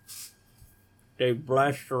 They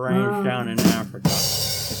bless the rains down in Africa.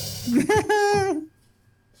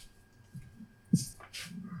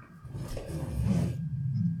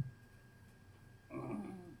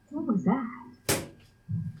 What was that?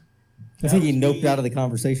 I think he noped out of the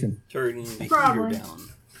conversation. Turning the Probably. heater down.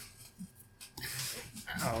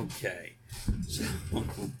 Okay.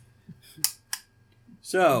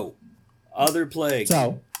 So, other plague.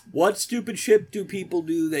 So, what stupid shit do people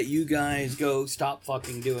do that you guys go, stop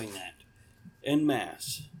fucking doing that? En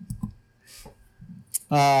masse.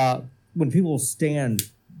 when people stand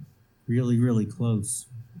really, really close.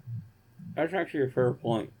 That's actually a fair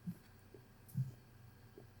point.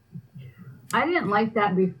 I didn't like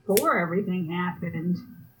that before everything happened.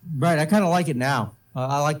 Right, I kind of like it now.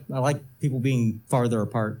 I like people being farther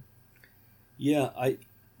apart. Yeah, I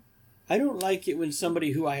don't like it when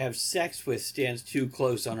somebody who I have sex with stands too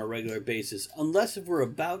close on a regular basis. Unless if we're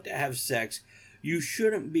about to have sex, you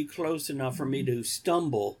shouldn't be close enough for me to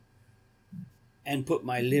stumble and put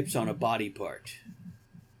my lips on a body part.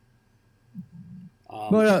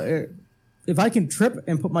 But if I can trip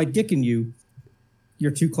and put my dick in you,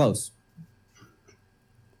 you're too close.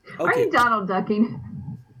 Okay. Are you Donald ducking?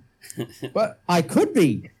 But I could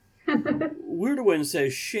be. Weird One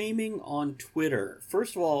says shaming on Twitter.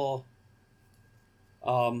 First of all,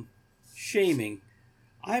 shaming.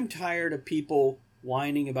 I'm tired of people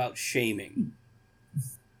whining about shaming.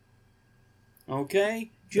 Okay?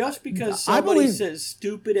 Just because somebody says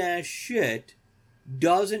stupid ass shit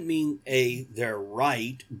doesn't mean A, they're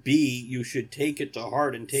right, B, you should take it to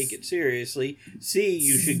heart and take it seriously, C,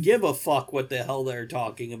 you should give a fuck what the hell they're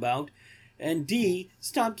talking about, and D,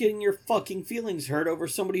 stop getting your fucking feelings hurt over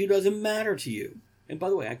somebody who doesn't matter to you. And by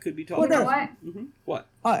the way, I could be talking about... What? Mm-hmm. What?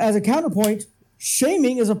 As a counterpoint,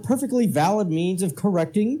 shaming is a perfectly valid means of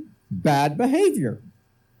correcting bad behavior.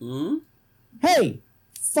 Hmm? Hey,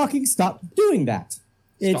 fucking stop doing that.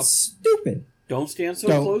 It's stupid. Don't stand so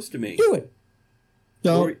Don't close to me. Do it.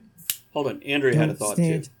 Don't. Hold on, Andrea had a thought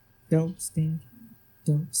too. Don't stand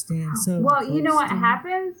so Well, you know what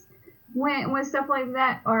happens when stuff like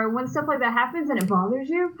that, or when stuff like that happens and it bothers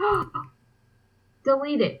you?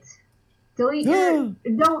 Delete it. Delete your.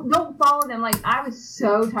 Don't follow them. Like, I was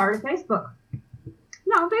so tired of Facebook.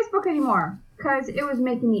 Not on Facebook anymore because it was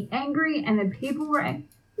making me angry, and then people were.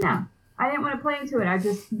 No, I didn't want to play into it. I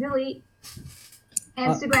just delete.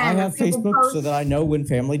 Instagram. I have Facebook post. so that I know when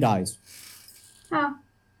family dies. Oh.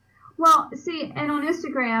 Well, see, and on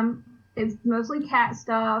Instagram, it's mostly cat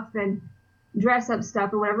stuff and dress up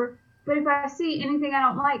stuff or whatever. But if I see anything I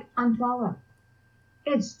don't like, unfollow.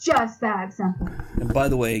 It's just that simple. And by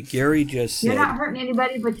the way, Gary just said... You're not hurting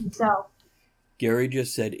anybody but yourself. Gary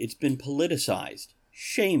just said it's been politicized.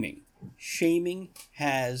 Shaming. Shaming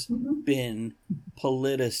has been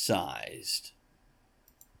politicized.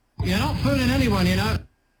 You're not fooling anyone, you know.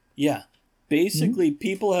 Yeah. Basically,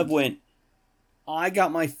 people have went, I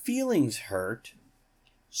got my feelings hurt,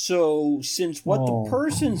 so since what the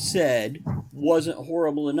person said wasn't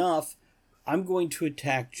horrible enough, I'm going to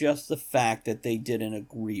attack just the fact that they didn't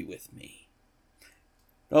agree with me.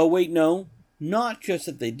 Oh, wait, no. Not just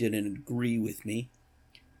that they didn't agree with me.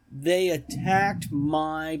 They attacked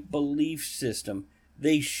my belief system.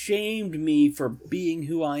 They shamed me for being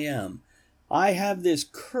who I am. I have this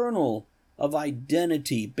kernel of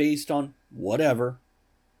identity based on whatever.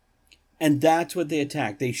 And that's what they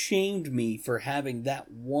attacked. They shamed me for having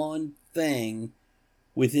that one thing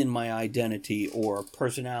within my identity or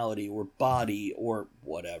personality or body or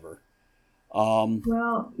whatever.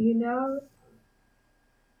 Well, you know,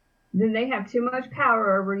 then they have too much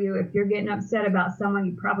power over you if you're getting upset about someone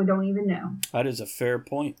you probably don't even know. That is a fair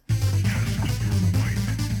point.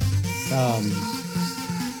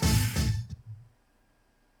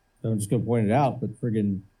 I'm just going to point it out, but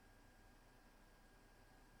friggin',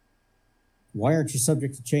 why aren't you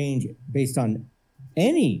subject to change based on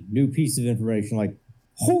any new piece of information? Like,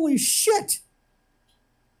 holy shit!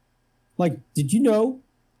 Like, did you know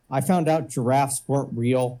I found out giraffes weren't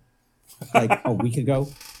real like a week ago?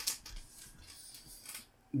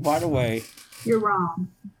 By the way, you're wrong.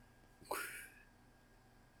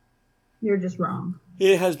 You're just wrong.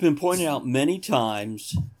 It has been pointed out many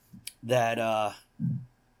times that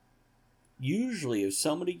usually if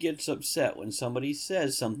somebody gets upset when somebody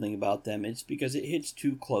says something about them, it's because it hits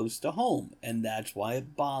too close to home. And that's why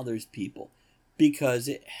it bothers people. Because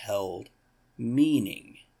it held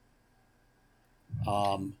meaning.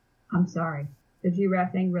 I'm sorry. The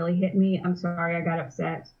giraffe thing really hit me. I'm sorry I got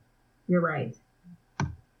upset. You're right.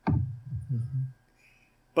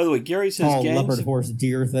 By the way, Gary says gangs... leopard, horse,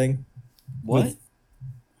 deer thing. What?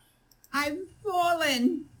 I've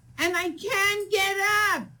fallen and I can't get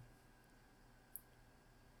up.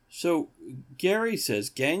 So, Gary says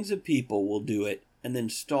gangs of people will do it and then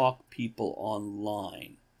stalk people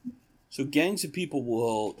online. So, gangs of people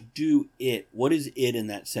will do it. What is it in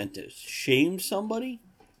that sentence? Shame somebody?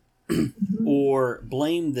 or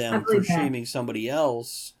blame them for believe that. shaming somebody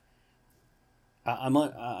else. I'm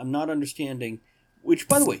not understanding. Which,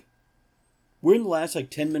 by the way, we're in the last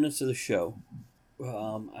 10 minutes of the show,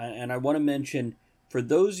 and I want to mention, for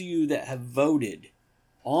those of you that have voted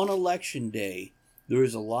on Election Day, there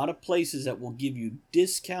is a lot of places that will give you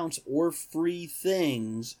discounts or free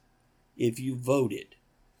things if you voted.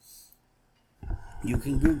 You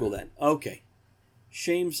can Google that. Okay.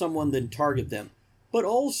 Shame someone, then target them. But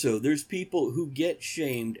also, there's people who get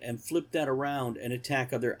shamed and flip that around and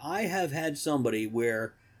attack other. I have had somebody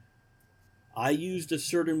where I used a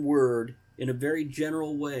certain word in a very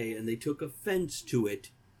general way, and they took offense to it.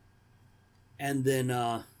 And then,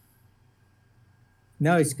 now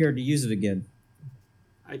he's scared to use it again.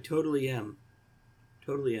 I totally am.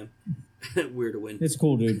 Totally am. Weird-a-win. It's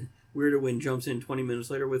cool, dude. Weird-a-win jumps in 20 minutes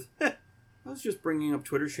later with, I was just bringing up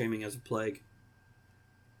Twitter shaming as a plague.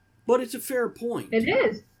 But it's a fair point. It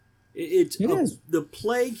is. It is. The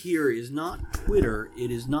plague here is not Twitter.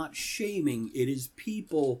 It is not shaming. It is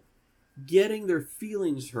people getting their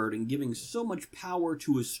feelings hurt and giving so much power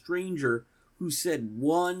to a stranger who said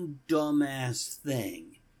one dumbass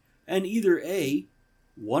thing. And either A,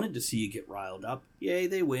 wanted to see you get riled up, yay,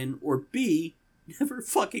 they win, or B, never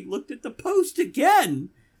fucking looked at the post again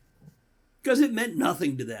because it meant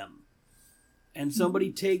nothing to them. And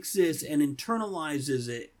somebody takes this and internalizes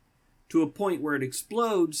it to a point where it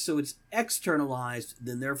explodes, so it's externalized,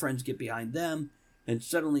 then their friends get behind them, and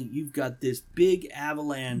suddenly you've got this big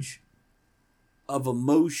avalanche of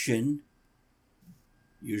emotion,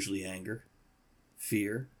 usually anger,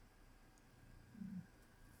 fear,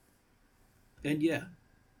 and yeah,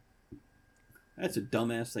 that's a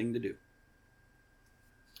dumbass thing to do.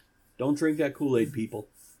 Don't drink that Kool-Aid, people.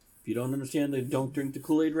 If you don't understand the don't drink the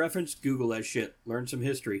Kool-Aid reference, Google that shit. Learn some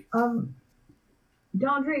history.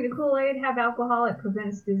 Don't drink the Kool-Aid, have alcohol, it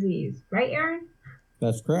prevents disease. Right, Aaron?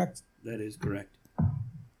 That's correct. That is correct.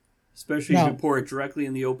 Especially if you pour it directly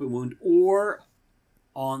in the open wound or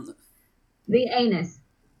on the anus.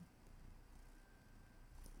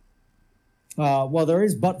 Well, there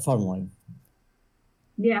is butt funneling.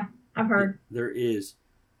 Yeah, I've heard. There is.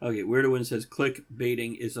 Okay, Weirdo says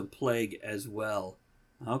clickbaiting is a plague as well.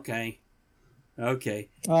 Okay.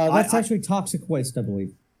 That's actually toxic waste, I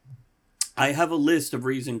believe. I have a list of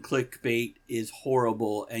reasons clickbait is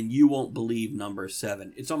horrible, and you won't believe number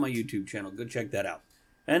 7. It's on my YouTube channel. Go check that out.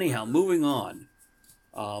 Anyhow, moving on.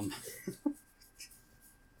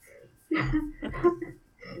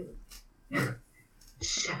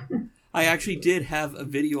 I actually did have a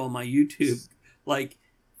video on my YouTube.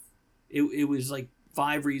 It was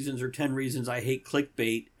 5 reasons or 10 reasons I hate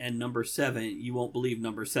clickbait, and number 7, you won't believe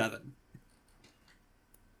number 7.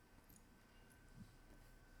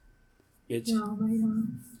 Oh my God.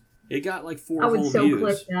 It got 4 I whole would so views.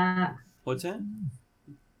 click that. What's that?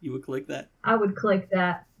 You would click that? I would click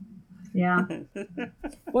that. Yeah.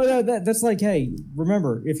 Well, that's hey,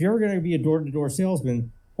 remember, if you're going to be a door-to-door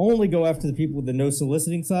salesman, only go after the people with the no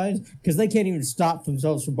soliciting signs, because they can't even stop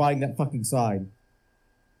themselves from buying that fucking sign.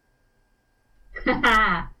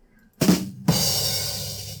 That's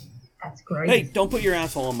great. Hey, don't put your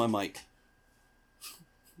asshole on my mic.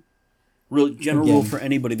 Real general rule for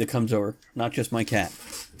anybody that comes over, not just my cat.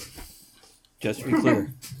 Just to be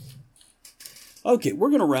clear. Okay, we're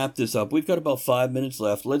going to wrap this up. We've got about 5 minutes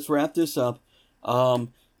left. Let's wrap this up.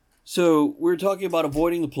 So we're talking about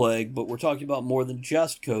avoiding the plague, but we're talking about more than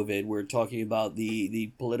just COVID. We're talking about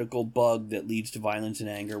the political bug that leads to violence and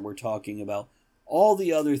anger. We're talking about all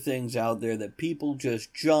the other things out there that people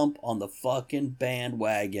just jump on the fucking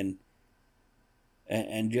bandwagon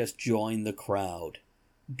and just join the crowd.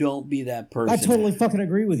 Don't be that person. I totally fucking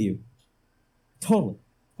agree with you. Totally.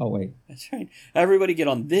 Oh, wait. That's right. Everybody get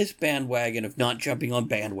on this bandwagon of not jumping on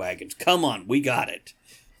bandwagons. Come on, we got it.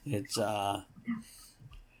 It's,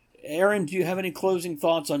 Aaron, do you have any closing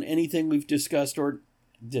thoughts on anything we've discussed or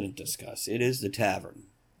didn't discuss? It is the tavern.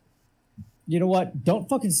 You know what? Don't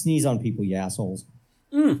fucking sneeze on people, you assholes.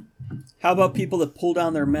 How about people that pull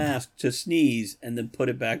down their mask to sneeze and then put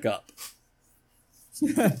it back up?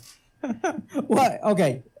 What?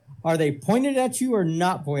 Okay. Are they pointed at you or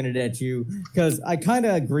not pointed at you? Because I kind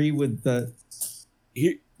of agree with the...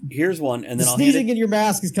 Here's one, and then I'll sneezing in your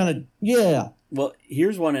mask is kind of... Yeah. Well,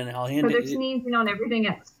 here's one, and I'll hand it... They're sneezing on everything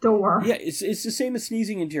at the store. Yeah, it's the same as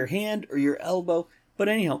sneezing into your hand or your elbow. But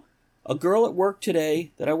anyhow, a girl at work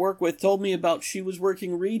today that I work with told me about she was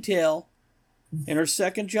working retail in her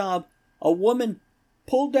second job. A woman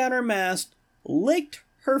pulled down her mask, licked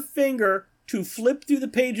her finger to flip through the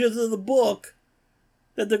pages of the book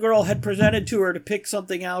that the girl had presented to her to pick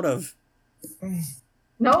something out of.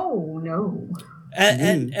 No.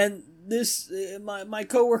 And this, my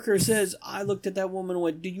coworker says, I looked at that woman and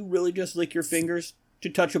went, "Do you really just lick your fingers to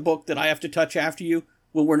touch a book that I have to touch after you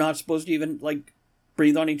when we're not supposed to even, like,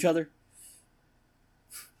 breathe on each other?"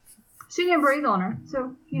 She didn't breathe on her,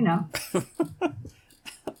 so, you know.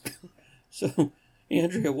 So,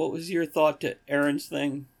 Andrea, what was your thought to Aaron's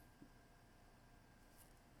thing?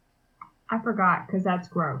 I forgot, because that's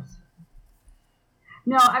gross.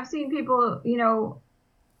 No, I've seen people, you know,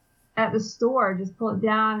 at the store just pull it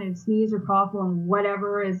down and sneeze or cough on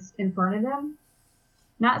whatever is in front of them.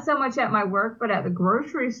 Not so much at my work, but at the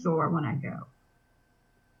grocery store when I go.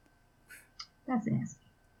 That's nasty.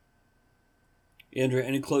 Andrea,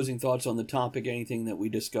 any closing thoughts on the topic? Anything that we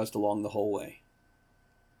discussed along the whole way?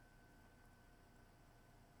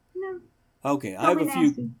 No. Okay, I have a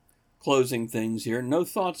few closing things here. No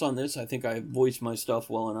thoughts on this. I think I voiced my stuff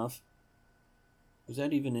well enough. Was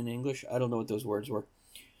that even in English? I don't know what those words were.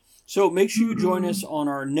 So make sure you join us on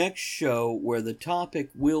our next show where the topic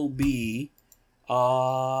will be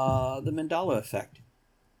the Mandela Effect.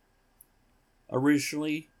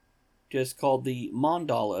 Originally just called the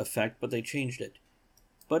Mandala Effect, but they changed it.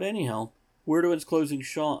 But anyhow, Weirdoin's closing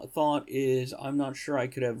thought is, I'm not sure I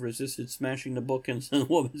could have resisted smashing the book into the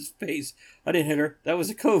woman's face. I didn't hit her. That was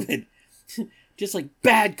a COVID. Just like,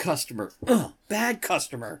 bad customer. Ugh, bad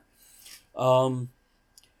customer. Don't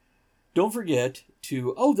forget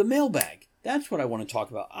to... Oh, the mailbag. That's what I want to talk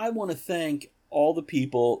about. I want to thank all the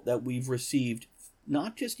people that we've received,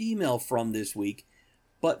 not just email from this week,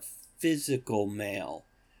 but physical mail.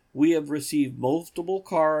 We have received multiple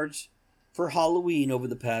cards for Halloween over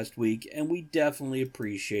the past week, and we definitely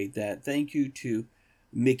appreciate that. Thank you to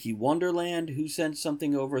Mickey Wonderland, who sent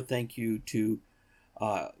something over. Thank you to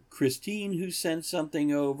Christine, who sent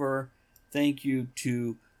something over. Thank you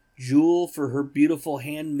to Jewel for her beautiful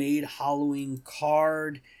handmade Halloween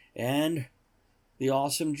card, and the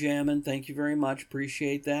awesome Jammin'. Thank you very much.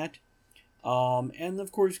 Appreciate that. And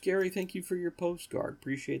of course, Gary, thank you for your postcard.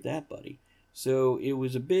 Appreciate that, buddy. So it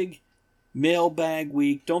was a big mailbag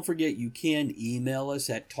week. Don't forget, you can email us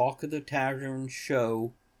at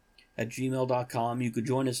talkoftheTavernShow@gmail.com. You could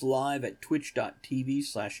join us live at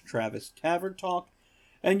twitch.tv/Travis Tavern Talk.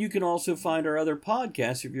 And you can also find our other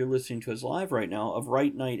podcasts, if you're listening to us live right now, of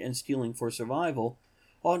Right Night and Stealing for Survival,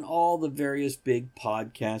 on all the various big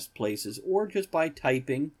podcast places, or just by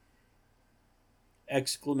typing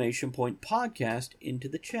 !podcast into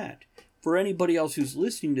the chat. For anybody else who's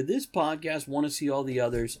listening to this podcast, want to see all the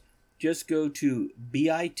others, just go to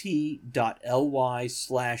bit.ly/Travis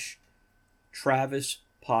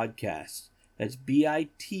Podcasts. That's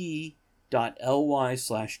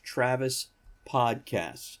bit.ly/Travis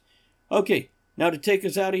Podcasts. Okay, now to take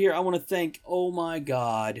us out of here, I want to thank, oh my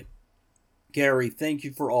God, Gary, thank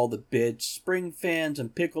you for all the bits. Spring Fans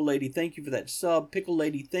and Pickle Lady, thank you for that sub. Pickle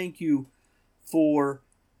Lady, thank you for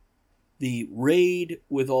the raid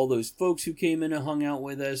with all those folks who came in and hung out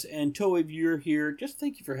with us. And Toe, if you're here, just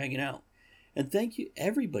thank you for hanging out. And thank you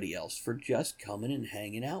everybody else for just coming and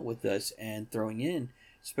hanging out with us and throwing in,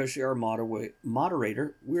 especially our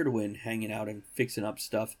moderator, Weirdoin, hanging out and fixing up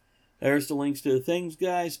stuff. There's the links to the things,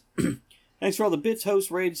 guys. Thanks for all the bits,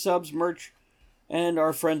 hosts, raids, subs, merch, and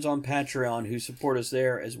our friends on Patreon who support us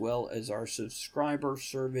there, as well as our subscriber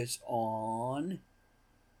service on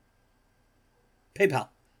PayPal.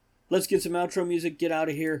 Let's get some outro music, get out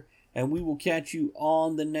of here, and we will catch you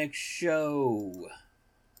on the next show.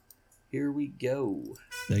 Here we go.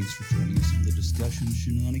 Thanks for joining us in the discussion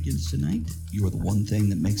shenanigans tonight. You are the one thing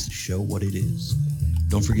that makes the show what it is.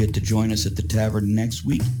 Don't forget to join us at the tavern next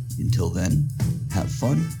week. Until then, have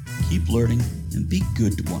fun, keep learning, and be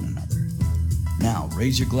good to one another. Now,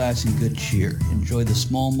 raise your glass in good cheer. Enjoy the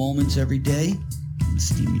small moments every day and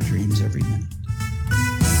steamy dreams every night.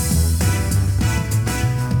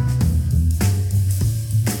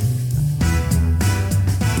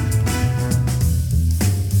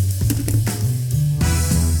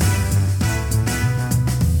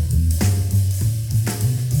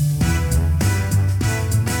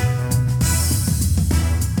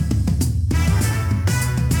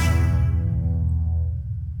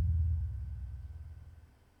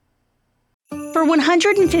 For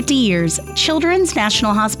 150 years, Children's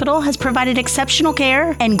National Hospital has provided exceptional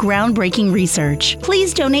care and groundbreaking research.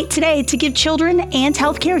 Please donate today to give children and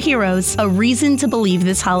healthcare heroes a reason to believe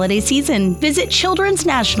this holiday season. Visit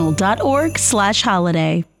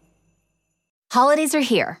childrensnational.org/holiday. Holidays are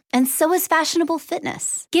here, and so is fashionable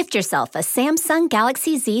fitness. Gift yourself a Samsung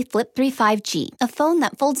Galaxy Z Flip 3 5G, a phone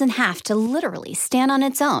that folds in half to literally stand on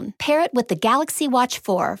its own. Pair it with the Galaxy Watch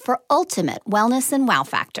 4 for ultimate wellness and wow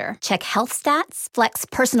factor. Check health stats, flex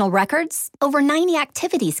personal records. Over 90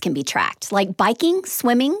 activities can be tracked, like biking,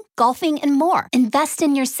 swimming, golfing, and more. Invest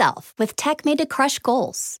in yourself with tech made to crush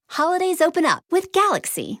goals. Holidays open up with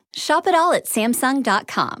Galaxy. Shop it all at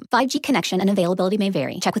Samsung.com. 5G connection and availability may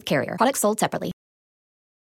vary. Check with carrier. Products sold separately.